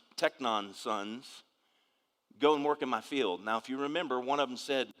sons, teknon sons, go and work in my field. Now, if you remember, one of them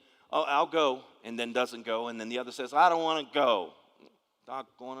said, oh, I'll go, and then doesn't go. And then the other says, I don't want to go.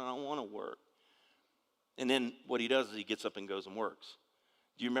 Doggone, I don't want to work. And then what he does is he gets up and goes and works.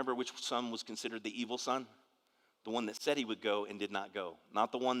 Do you remember which son was considered the evil son? The one that said he would go and did not go.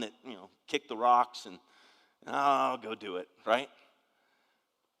 Not the one that, kicked the rocks and, I'll go do it, right?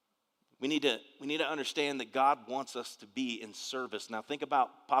 We need to understand that God wants us to be in service. Now think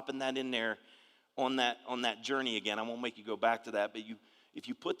about popping that in there on that journey again. I won't make you go back to that, but if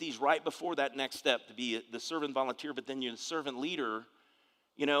you put these right before that next step to be the servant volunteer, but then you're the servant leader,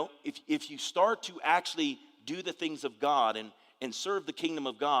 if you start to actually do the things of God and serve the kingdom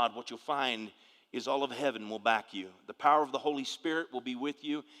of God, what you'll find is all of heaven will back you. The power of the Holy Spirit will be with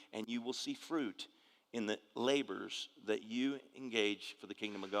you, and you will see fruit in the labors that you engage for the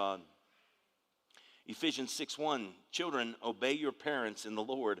kingdom of God. Ephesians 6:1, children, obey your parents in the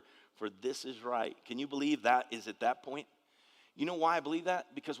Lord, for this is right. Can you believe that is at that point? You know why I believe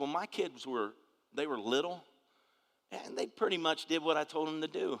that? Because when my kids were little, and they pretty much did what I told them to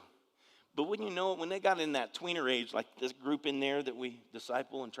do. But wouldn't you know it, when they got in that tweener age, like this group in there that we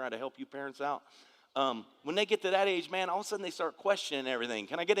disciple and try to help you parents out, when they get to that age, man, all of a sudden they start questioning everything.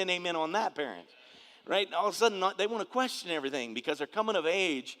 Can I get an amen on that, parents? Right? All of a sudden they want to question everything because they're coming of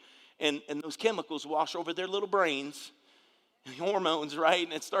age, and those chemicals wash over their little brains, hormones, right?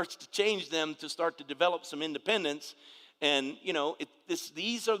 And it starts to change them to start to develop some independence. And, you know,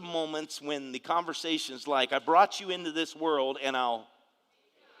 these are the moments when the conversation's like, I brought you into this world and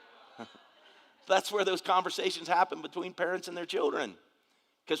that's where those conversations happen between parents and their children.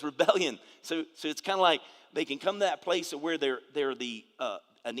 Because rebellion. So it's kind of like they can come to that place of where they're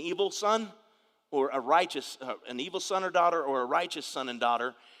an evil son or a righteous, an evil son or daughter or a righteous son and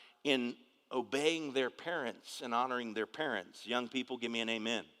daughter in obeying their parents and honoring their parents. Young people, give me an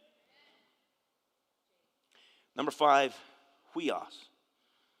amen. Number 5, huios.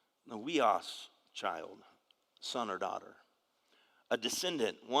 The huios child, son or daughter. A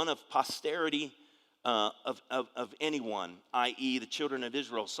descendant, one of posterity of anyone, i.e. the children of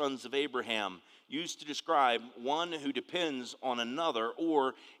Israel, sons of Abraham, used to describe one who depends on another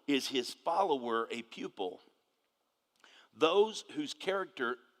or is his follower, a pupil. Those whose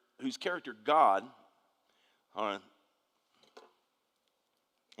character God, hold on.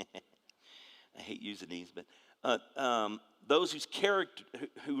 I hate using these, but those whose character,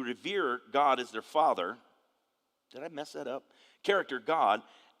 who revere God as their father, did I mess that up? Character God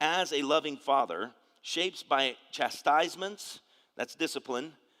as a loving father, shapes by chastisements, that's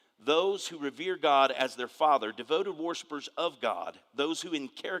discipline. Those who revere God as their father, devoted worshipers of God, those who in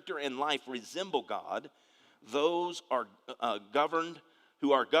character and life resemble God, those are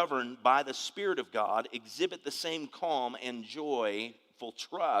who are governed by the Spirit of God, exhibit the same calm and joyful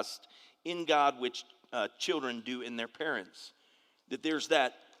trust in God which children do in their parents. That there's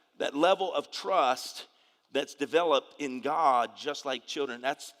that level of trust that's developed in God just like children.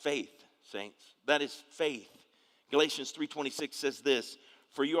 That's faith, saints. That is faith. Galatians 3:26 says this,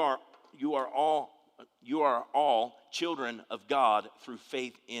 for you are all children of God through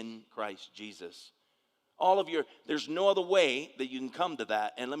faith in Christ Jesus. There's no other way that you can come to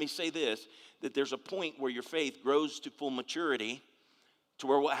that. And let me say this, that there's a point where your faith grows to full maturity, to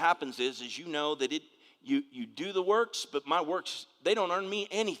where what happens is you know that you do the works, but my works, they don't earn me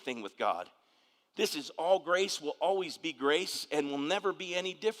anything with God. This is all grace, will always be grace, and will never be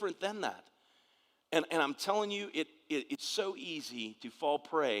any different than that. And I'm telling you, it's so easy to fall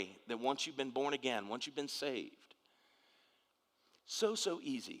prey that once you've been born again, once you've been saved, so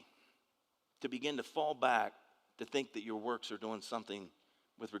easy to begin to fall back to think that your works are doing something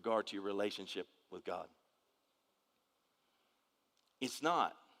with regard to your relationship with God. It's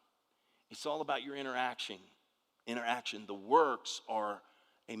not. It's all about your interaction. The works are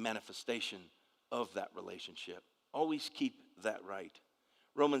a manifestation of that relationship. Always keep that right.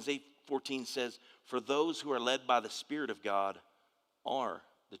 Romans 8:14 says, for those who are led by the Spirit of God are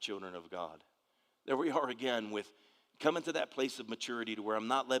the children of God. There we are again with coming to that place of maturity to where I'm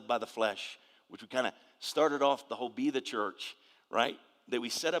not led by the flesh, which we kind of started off the whole be the church, right? That we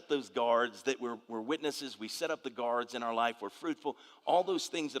set up those guards, that we're witnesses, we set up the guards in our life, we're fruitful. All those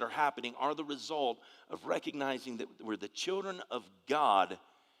things that are happening are the result of recognizing that we're the children of God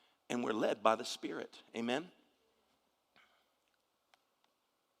and we're led by the Spirit. Amen?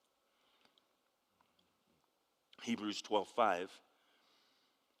 Hebrews 12:5.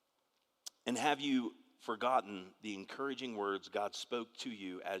 And have you forgotten the encouraging words God spoke to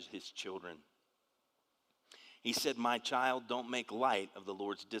you as his children? He said, my child, don't make light of the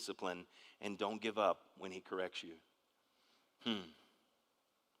Lord's discipline and don't give up when he corrects you.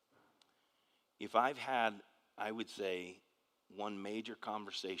 If I've had, I would say, one major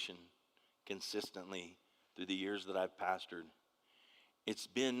conversation consistently through the years that I've pastored, it's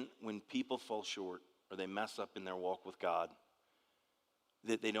been when people fall short or they mess up in their walk with God,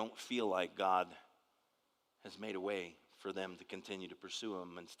 that they don't feel like God has made a way for them to continue to pursue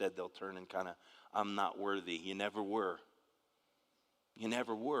him. Instead, they'll turn and kind of, I'm not worthy. You never were. You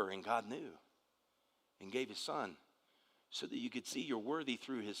never were, and God knew and gave his son so that you could see you're worthy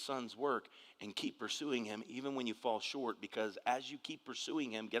through his son's work and keep pursuing him even when you fall short, because as you keep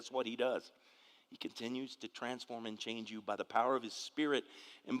pursuing him, guess what he does? He continues to transform and change you by the power of his Spirit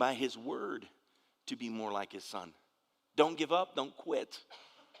and by his word to be more like his son. Don't give up. Don't quit.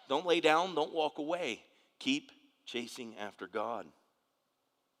 Don't lay down, don't walk away. Keep chasing after God.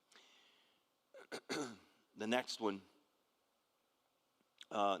 The next one,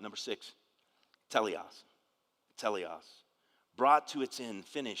 number 6, teleos. Teleos. Brought to its end,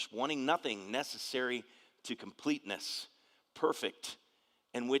 finished, wanting nothing, necessary to completeness, perfect,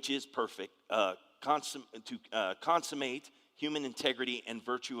 and which is perfect, consummate human integrity and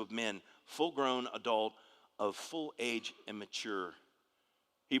virtue of men, full-grown adult of full age and mature.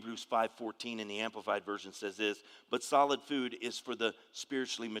 Hebrews 5:14 in the Amplified Version says this, but solid food is for the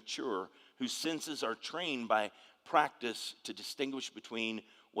spiritually mature, whose senses are trained by practice to distinguish between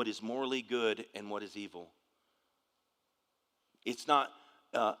what is morally good and what is evil. It's not,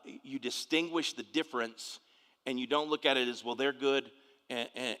 you distinguish the difference, and you don't look at it as, well, they're good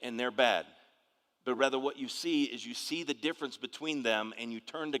and they're bad. But rather what you see is you see the difference between them, and you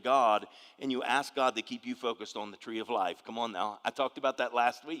turn to God and you ask God to keep you focused on the tree of life. Come on now. I talked about that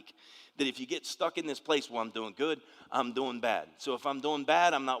last week. That if you get stuck in this place, well, I'm doing good, I'm doing bad. So if I'm doing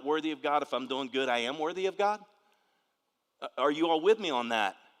bad, I'm not worthy of God. If I'm doing good, I am worthy of God. Are you all with me on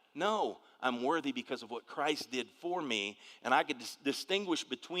that? No, I'm worthy because of what Christ did for me, and I can distinguish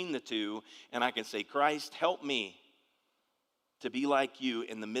between the two, and I can say, Christ, help me to be like you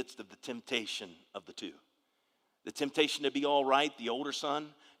in the midst of the temptation of the two. The temptation to be all right, the older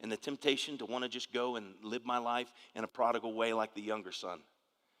son, and the temptation to want to just go and live my life in a prodigal way like the younger son.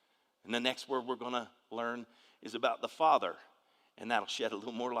 And the next word we're going to learn is about the father, and that'll shed a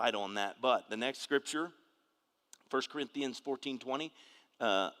little more light on that. But the next scripture, 1 Corinthians 14:20,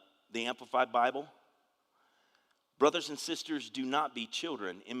 the Amplified Bible. Brothers and sisters, do not be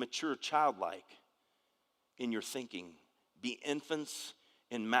children, immature, childlike in your thinking. Be infants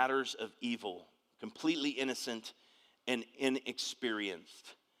in matters of evil, completely innocent and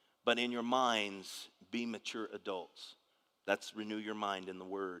inexperienced. But in your minds, be mature adults. That's renew your mind in the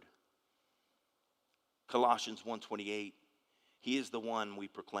word. Colossians 1:28, he is the one we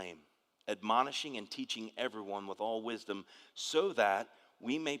proclaim, admonishing and teaching everyone with all wisdom, so that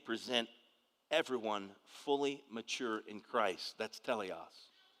we may present everyone fully mature in Christ. That's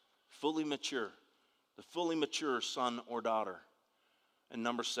teleos. Fully mature. The fully mature son or daughter. And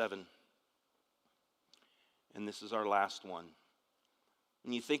number 7, and this is our last one.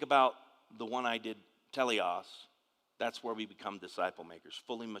 When you think about the one I did, teleos, that's where we become disciple makers,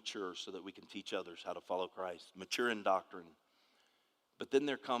 fully mature so that we can teach others how to follow Christ, mature in doctrine. But then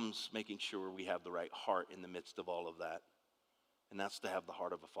there comes making sure we have the right heart in the midst of all of that. And that's to have the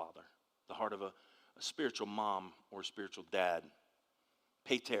heart of a father, the heart of a spiritual mom or a spiritual dad.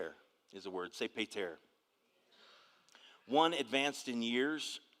 Pater is a word. Say pater. One advanced in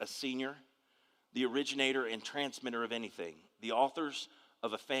years, a senior, the originator and transmitter of anything, the authors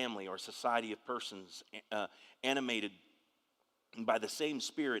of a family or society of persons animated by the same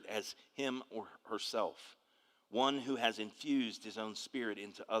spirit as him or herself. One who has infused his own spirit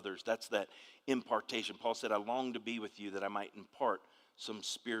into others. That's that impartation. Paul said, I long to be with you that I might impart some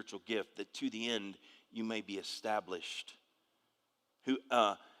spiritual gift, that to the end you may be established. Who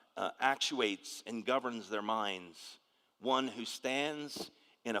actuates and governs their minds. One who stands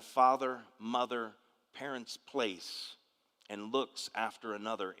in a father, mother, parent's place and looks after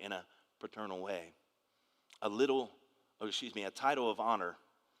another in a paternal way. A title of honor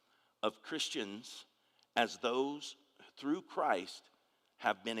of Christians as those through Christ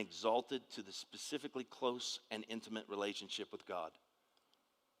have been exalted to the specifically close and intimate relationship with God.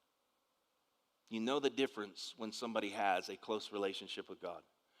 You know the difference when somebody has a close relationship with God.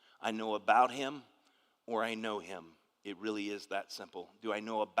 I know about him or I know him. It really is that simple. Do I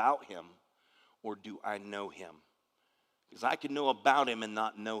know about him or do I know him? Because I can know about him and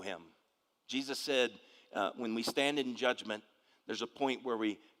not know him. Jesus said when we stand in judgment, there's a point where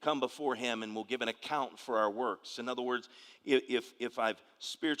we come before him and we'll give an account for our works. In other words, if I've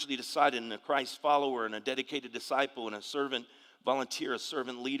spiritually decided and a Christ follower and a dedicated disciple and a servant volunteer, a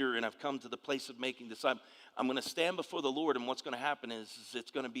servant leader, and I've come to the place of making disciples, I'm going to stand before the Lord, and what's going to happen is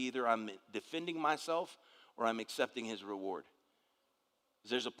it's going to be either I'm defending myself or I'm accepting his reward.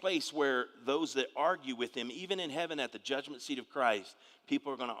 There's a place where those that argue with him, even in heaven at the judgment seat of Christ,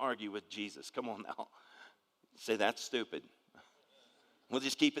 people are going to argue with Jesus. Come on now. Say, that's stupid. We'll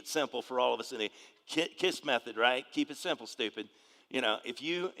just keep it simple for all of us in the KISS method, right? Keep it simple, stupid. You know, if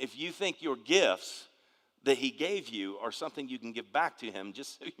you think your gifts that he gave you are something you can give back to him,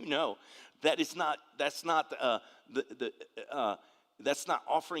 just so you know, that's not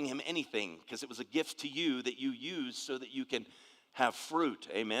offering him anything, because it was a gift to you that you use so that you can have fruit.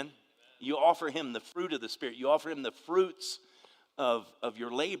 Amen. You offer him the fruit of the Spirit. You offer him the fruits of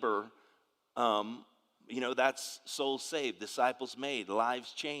your labor That's souls saved, disciples made,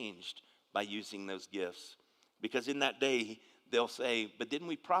 lives changed by using those gifts. Because in that day, they'll say, but didn't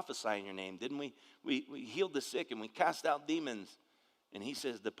we prophesy in your name? Didn't we healed the sick and we cast out demons? And he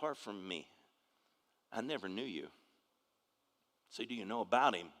says, depart from me. I never knew you. So do you know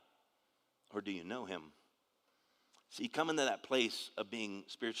about him or do you know him? See, coming to that place of being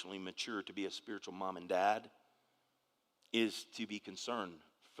spiritually mature, to be a spiritual mom and dad, is to be concerned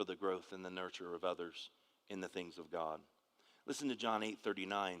for the growth and the nurture of others in the things of God. Listen to John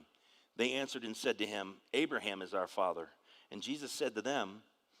 8:39. They answered and said to him, Abraham is our father. And Jesus said to them,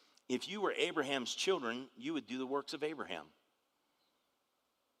 if you were Abraham's children, you would do the works of Abraham.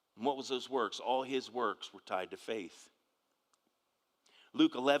 And what was those works? All his works were tied to faith.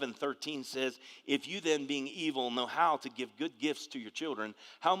 Luke 11:13 says, if you then being evil know how to give good gifts to your children,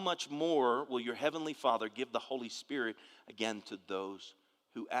 how much more will your heavenly Father give the Holy Spirit again to those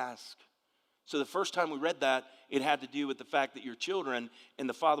who ask? So the first time we read that, it had to do with the fact that your children and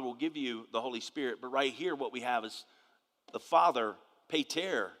the Father will give you the Holy Spirit. But right here what we have is the Father,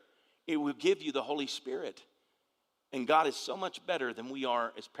 pater, it will give you the Holy Spirit. And God is so much better than we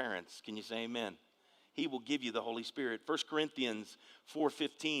are as parents. Can you say amen? He will give you the Holy Spirit. 1 Corinthians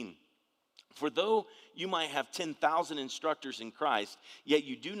 4:15. For though you might have 10,000 instructors in Christ, yet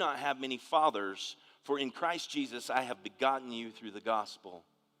you do not have many fathers, for in Christ Jesus I have begotten you through the gospel.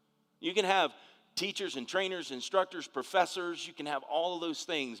 You can have teachers and trainers, instructors, professors. You can have all of those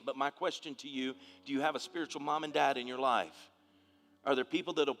things. But my question to you, do you have a spiritual mom and dad in your life? Are there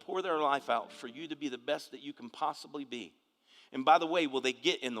people that will pour their life out for you to be the best that you can possibly be? And by the way, will they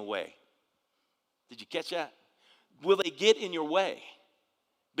get in the way? Did you catch that? Will they get in your way?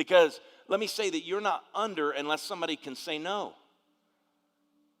 Because let me say that you're not under unless somebody can say no.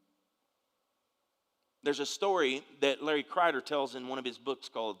 There's a story that Larry Kreider tells in one of his books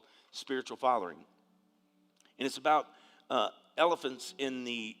called Spiritual Fathering. And it's about elephants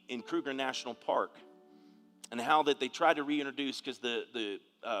in Kruger National Park and how that they tried to reintroduce, because the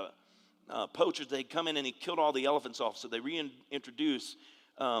poachers, they'd come in and he killed all the elephants off. So they reintroduce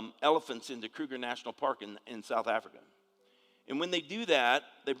elephants into Kruger National Park in South Africa. And when they do that,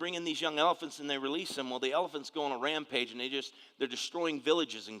 they bring in these young elephants and they release them. Well, the elephants go on a rampage and they're destroying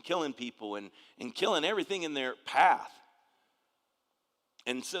villages and killing people and killing everything in their path.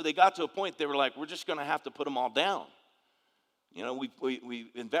 And so they got to a point they were like, we're just going to have to put them all down. We've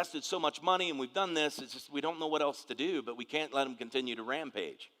invested so much money and we've done this. It's just we don't know what else to do, but we can't let them continue to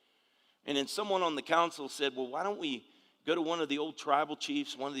rampage. And then someone on the council said, well, why don't we go to one of the old tribal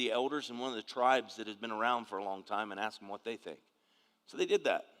chiefs, one of the elders in one of the tribes that has been around for a long time, and ask them what they think. So they did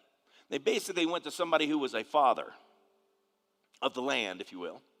that. They basically went to somebody who was a father of the land, if you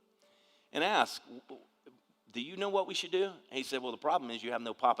will, and asked, do you know what we should do? And he said, well, the problem is you have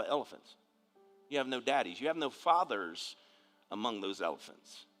no papa elephants. You have no daddies. You have no fathers among those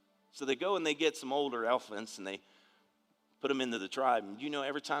elephants. So they go and they get some older elephants and they put them into the tribe. And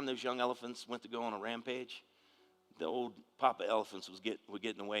every time those young elephants went to go on a rampage, the old papa elephants would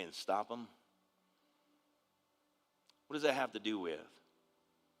get in the way and stop them. What does that have to do with?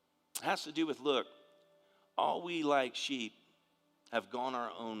 It has to do with, look, all we like sheep have gone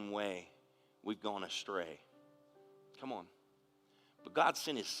our own way. We've gone astray. Come on. But God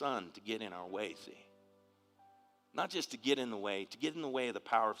sent his son to get in our way, see. Not just to get in the way of the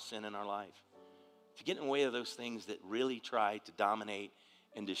power of sin in our life. To get in the way of those things that really try to dominate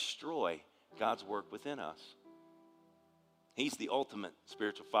and destroy God's work within us. He's the ultimate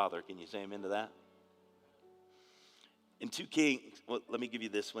spiritual father. Can you say amen to that? In 2 Kings, well, let me give you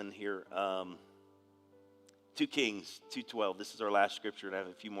this one here. 2 Kings 2:12. This is our last scripture, and I have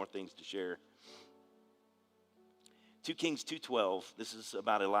a few more things to share. 2 Kings 2:12. This is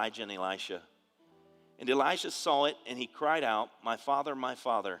about Elijah and Elisha. And Elisha saw it, and he cried out, my father,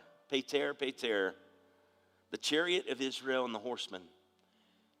 pater, pater, the chariot of Israel and the horsemen.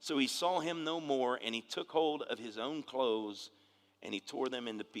 So he saw him no more, and he took hold of his own clothes, and he tore them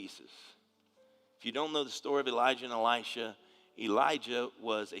into pieces. If you don't know the story of Elijah and Elisha, Elijah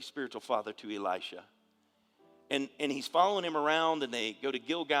was a spiritual father to Elisha. And he's following him around, and they go to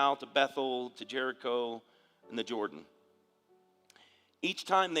Gilgal, to Bethel, to Jericho, and the Jordan. Each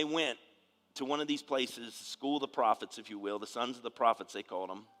time they went to one of these places, the school of the prophets, if you will, the sons of the prophets, they called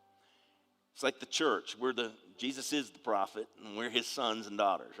them. It's like the church. Jesus is the prophet, and we're his sons and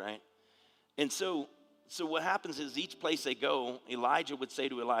daughters, right? And so what happens is each place they go, Elijah would say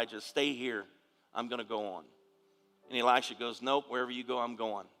to Elijah, stay here, I'm going to go on. And Elisha goes, nope, wherever you go, I'm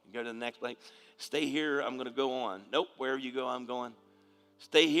going. You go to the next place, stay here, I'm going to go on. Nope, wherever you go, I'm going.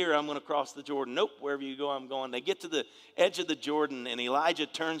 Stay here, I'm going to cross the Jordan. Nope, wherever you go, I'm going. They get to the edge of the Jordan, and Elijah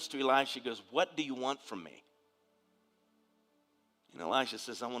turns to Elisha and goes, what do you want from me? And Elisha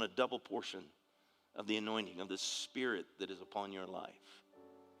says, I want a double portion of the anointing, of the Spirit that is upon your life.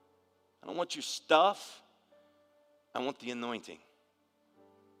 I don't want your stuff. I want the anointing.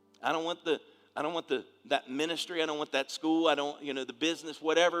 I don't want that ministry. I don't want that school. I don't, the business,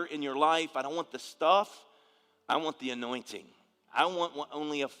 whatever in your life. I don't want the stuff. I want the anointing. I want what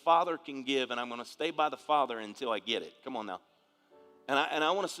only a father can give, and I'm going to stay by the Father until I get it. Come on now. And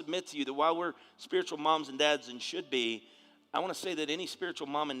I want to submit to you that while we're spiritual moms and dads and should be, I want to say that any spiritual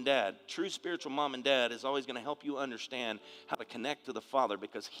mom and dad, true spiritual mom and dad, is always going to help you understand how to connect to the Father,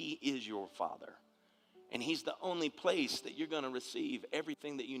 because He is your Father. And He's the only place that you're going to receive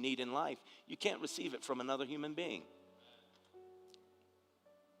everything that you need in life. You can't receive it from another human being.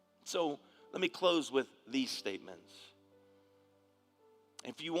 So let me close with these statements.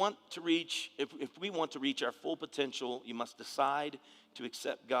 If we want to reach our full potential, you must decide to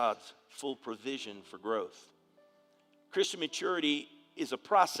accept God's full provision for growth. Christian maturity is a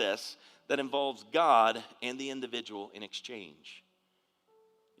process that involves God and the individual in exchange.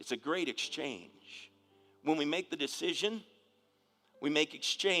 It's a great exchange. When we make the decision, we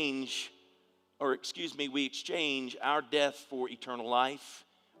exchange our death for eternal life.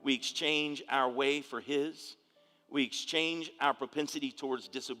 We exchange our way for His. We exchange our propensity towards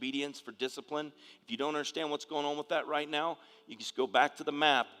disobedience for discipline. If you don't understand what's going on with that right now, you just go back to the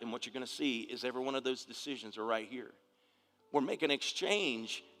map, and what you're going to see is every one of those decisions are right here. We're making an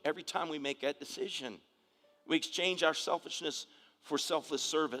exchange every time we make that decision. We exchange our selfishness for selfless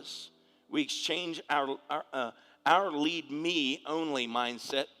service. We exchange our lead me only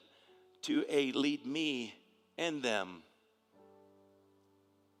mindset to a lead me and them.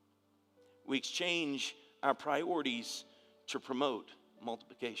 We exchange our priorities to promote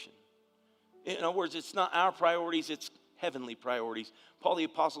multiplication. In other words, it's not our priorities, it's heavenly priorities. Paul the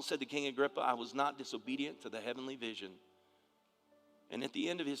Apostle said to King Agrippa, I was not disobedient to the heavenly vision. And at the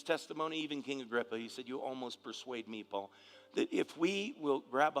end of his testimony, even King Agrippa, he said, you almost persuade me, Paul, that if we will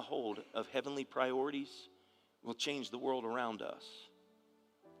grab a hold of heavenly priorities, we'll change the world around us.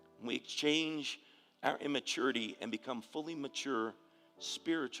 We exchange our immaturity and become fully mature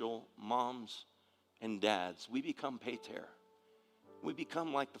spiritual moms and dads. We become pater. We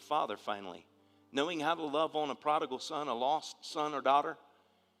become like the Father finally, knowing how to love on a prodigal son, a lost son or daughter,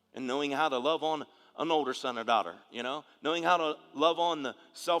 and knowing how to love on an older son or daughter, knowing how to love on the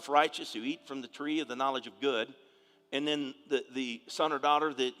self-righteous who eat from the tree of the knowledge of good, and then the son or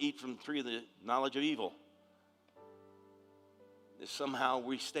daughter that eat from the tree of the knowledge of evil. Somehow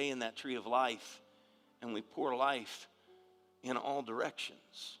we stay in that tree of life, and we pour life in all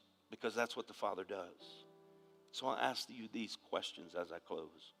directions, because that's what the Father does. So I'll ask you these questions as I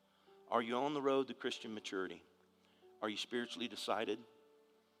close. Are you on the road to Christian maturity? Are you spiritually decided?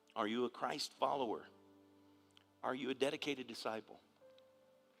 Are you a Christ follower? Are you a dedicated disciple?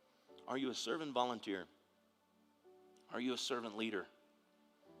 Are you a servant volunteer? Are you a servant leader?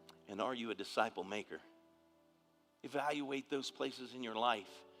 And are you a disciple maker? Evaluate those places in your life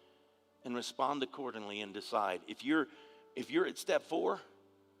and respond accordingly and decide. If you're at step 4,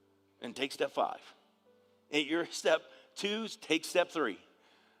 then take step 5. If you're at step 2, take step 3.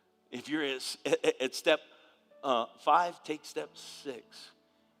 If you're at step 5, take step 6.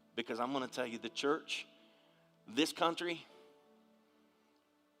 Because I'm going to tell you, the church, this country,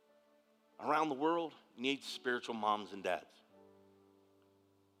 around the world, needs spiritual moms and dads.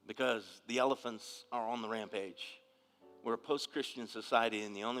 Because the elephants are on the rampage. We're a post-Christian society,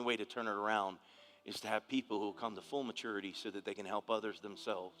 and the only way to turn it around is to have people who will come to full maturity so that they can help others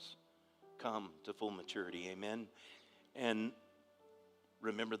themselves come to full maturity. Amen? And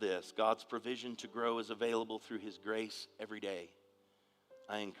remember this, God's provision to grow is available through His grace every day.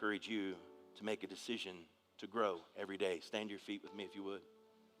 I encourage you to make a decision to grow every day. Stand to your feet with me if you would.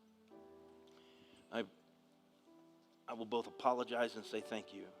 I will both apologize and say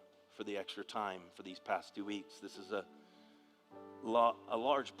thank you for the extra time for these past 2 weeks. This is a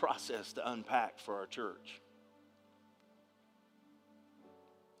large process to unpack for our church,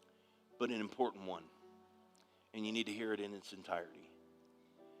 but an important one, and you need to hear it in its entirety.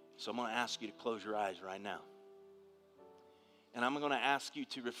 So I'm going to ask you to close your eyes right now. And I'm going to ask you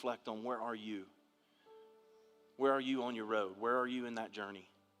to reflect on where are you? Where are you on your road? Where are you in that journey?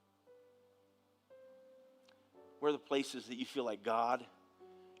 Where are the places that you feel like God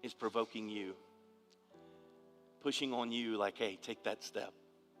is provoking you? Pushing on you like, hey, take that step.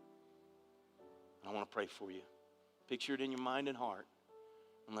 I want to pray for you. Picture it in your mind and heart.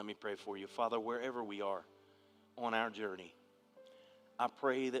 And let me pray for you. Father, wherever we are on our journey, I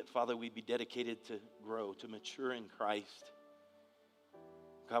pray that, Father, we be dedicated to grow, to mature in Christ.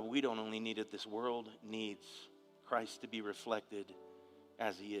 God, we don't only need it, this world needs Christ to be reflected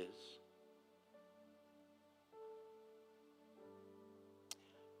as he is.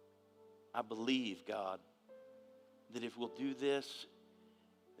 I believe, God, that if we'll do this,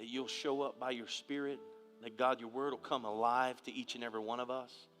 that you'll show up by your Spirit, that, God, your word will come alive to each and every one of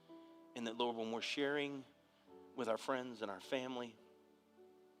us, and that, Lord, when we're sharing with our friends and our family,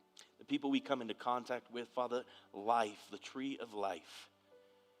 the people we come into contact with, Father, life, the tree of life,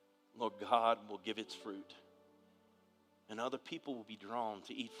 Lord God, will give its fruit. And other people will be drawn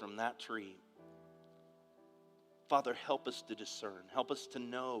to eat from that tree. Father, help us to discern. Help us to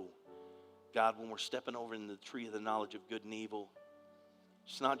know, God, when we're stepping over in the tree of the knowledge of good and evil.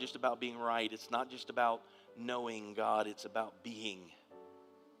 It's not just about being right. It's not just about knowing, God. It's about being.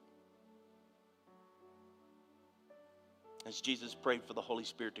 As Jesus prayed for the Holy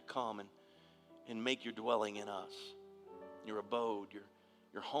Spirit to come and make your dwelling in us, your abode,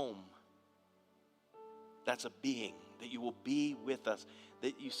 your home. That's a being, that you will be with us.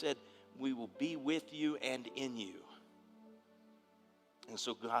 That you said we will be with you and in you. And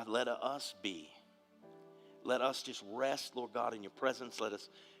so, God, let us be. Let us just rest, Lord God, in your presence. Let us,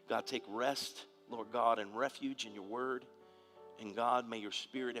 God, take rest, Lord God, and refuge in your word. And God, may your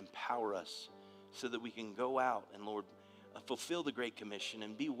Spirit empower us so that we can go out and, Lord, fulfill the Great Commission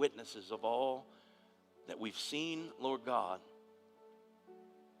and be witnesses of all that we've seen, Lord God,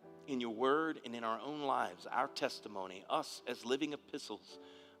 in your word and in our own lives, our testimony, us as living epistles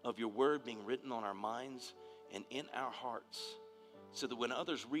of your word being written on our minds and in our hearts, so that when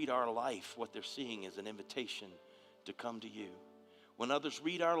others read our life, what they're seeing is an invitation to come to you. When others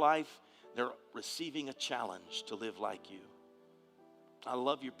read our life, they're receiving a challenge to live like you. I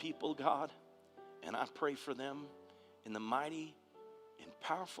love your people, God, and I pray for them in the mighty and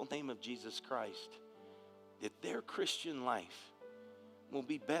powerful name of Jesus Christ, that their Christian life will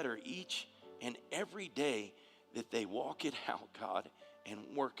be better each and every day, that they walk it out, God, and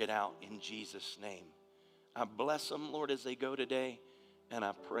work it out in Jesus' name. I bless them, Lord, as they go today, and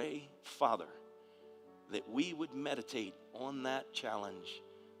I pray, Father, that we would meditate on that challenge,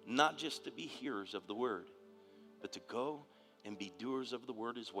 not just to be hearers of the word, but to go and be doers of the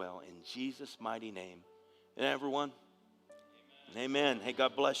word as well, in Jesus' mighty name. And everyone, amen. Hey,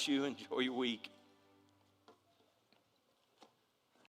 God bless you. Enjoy your week.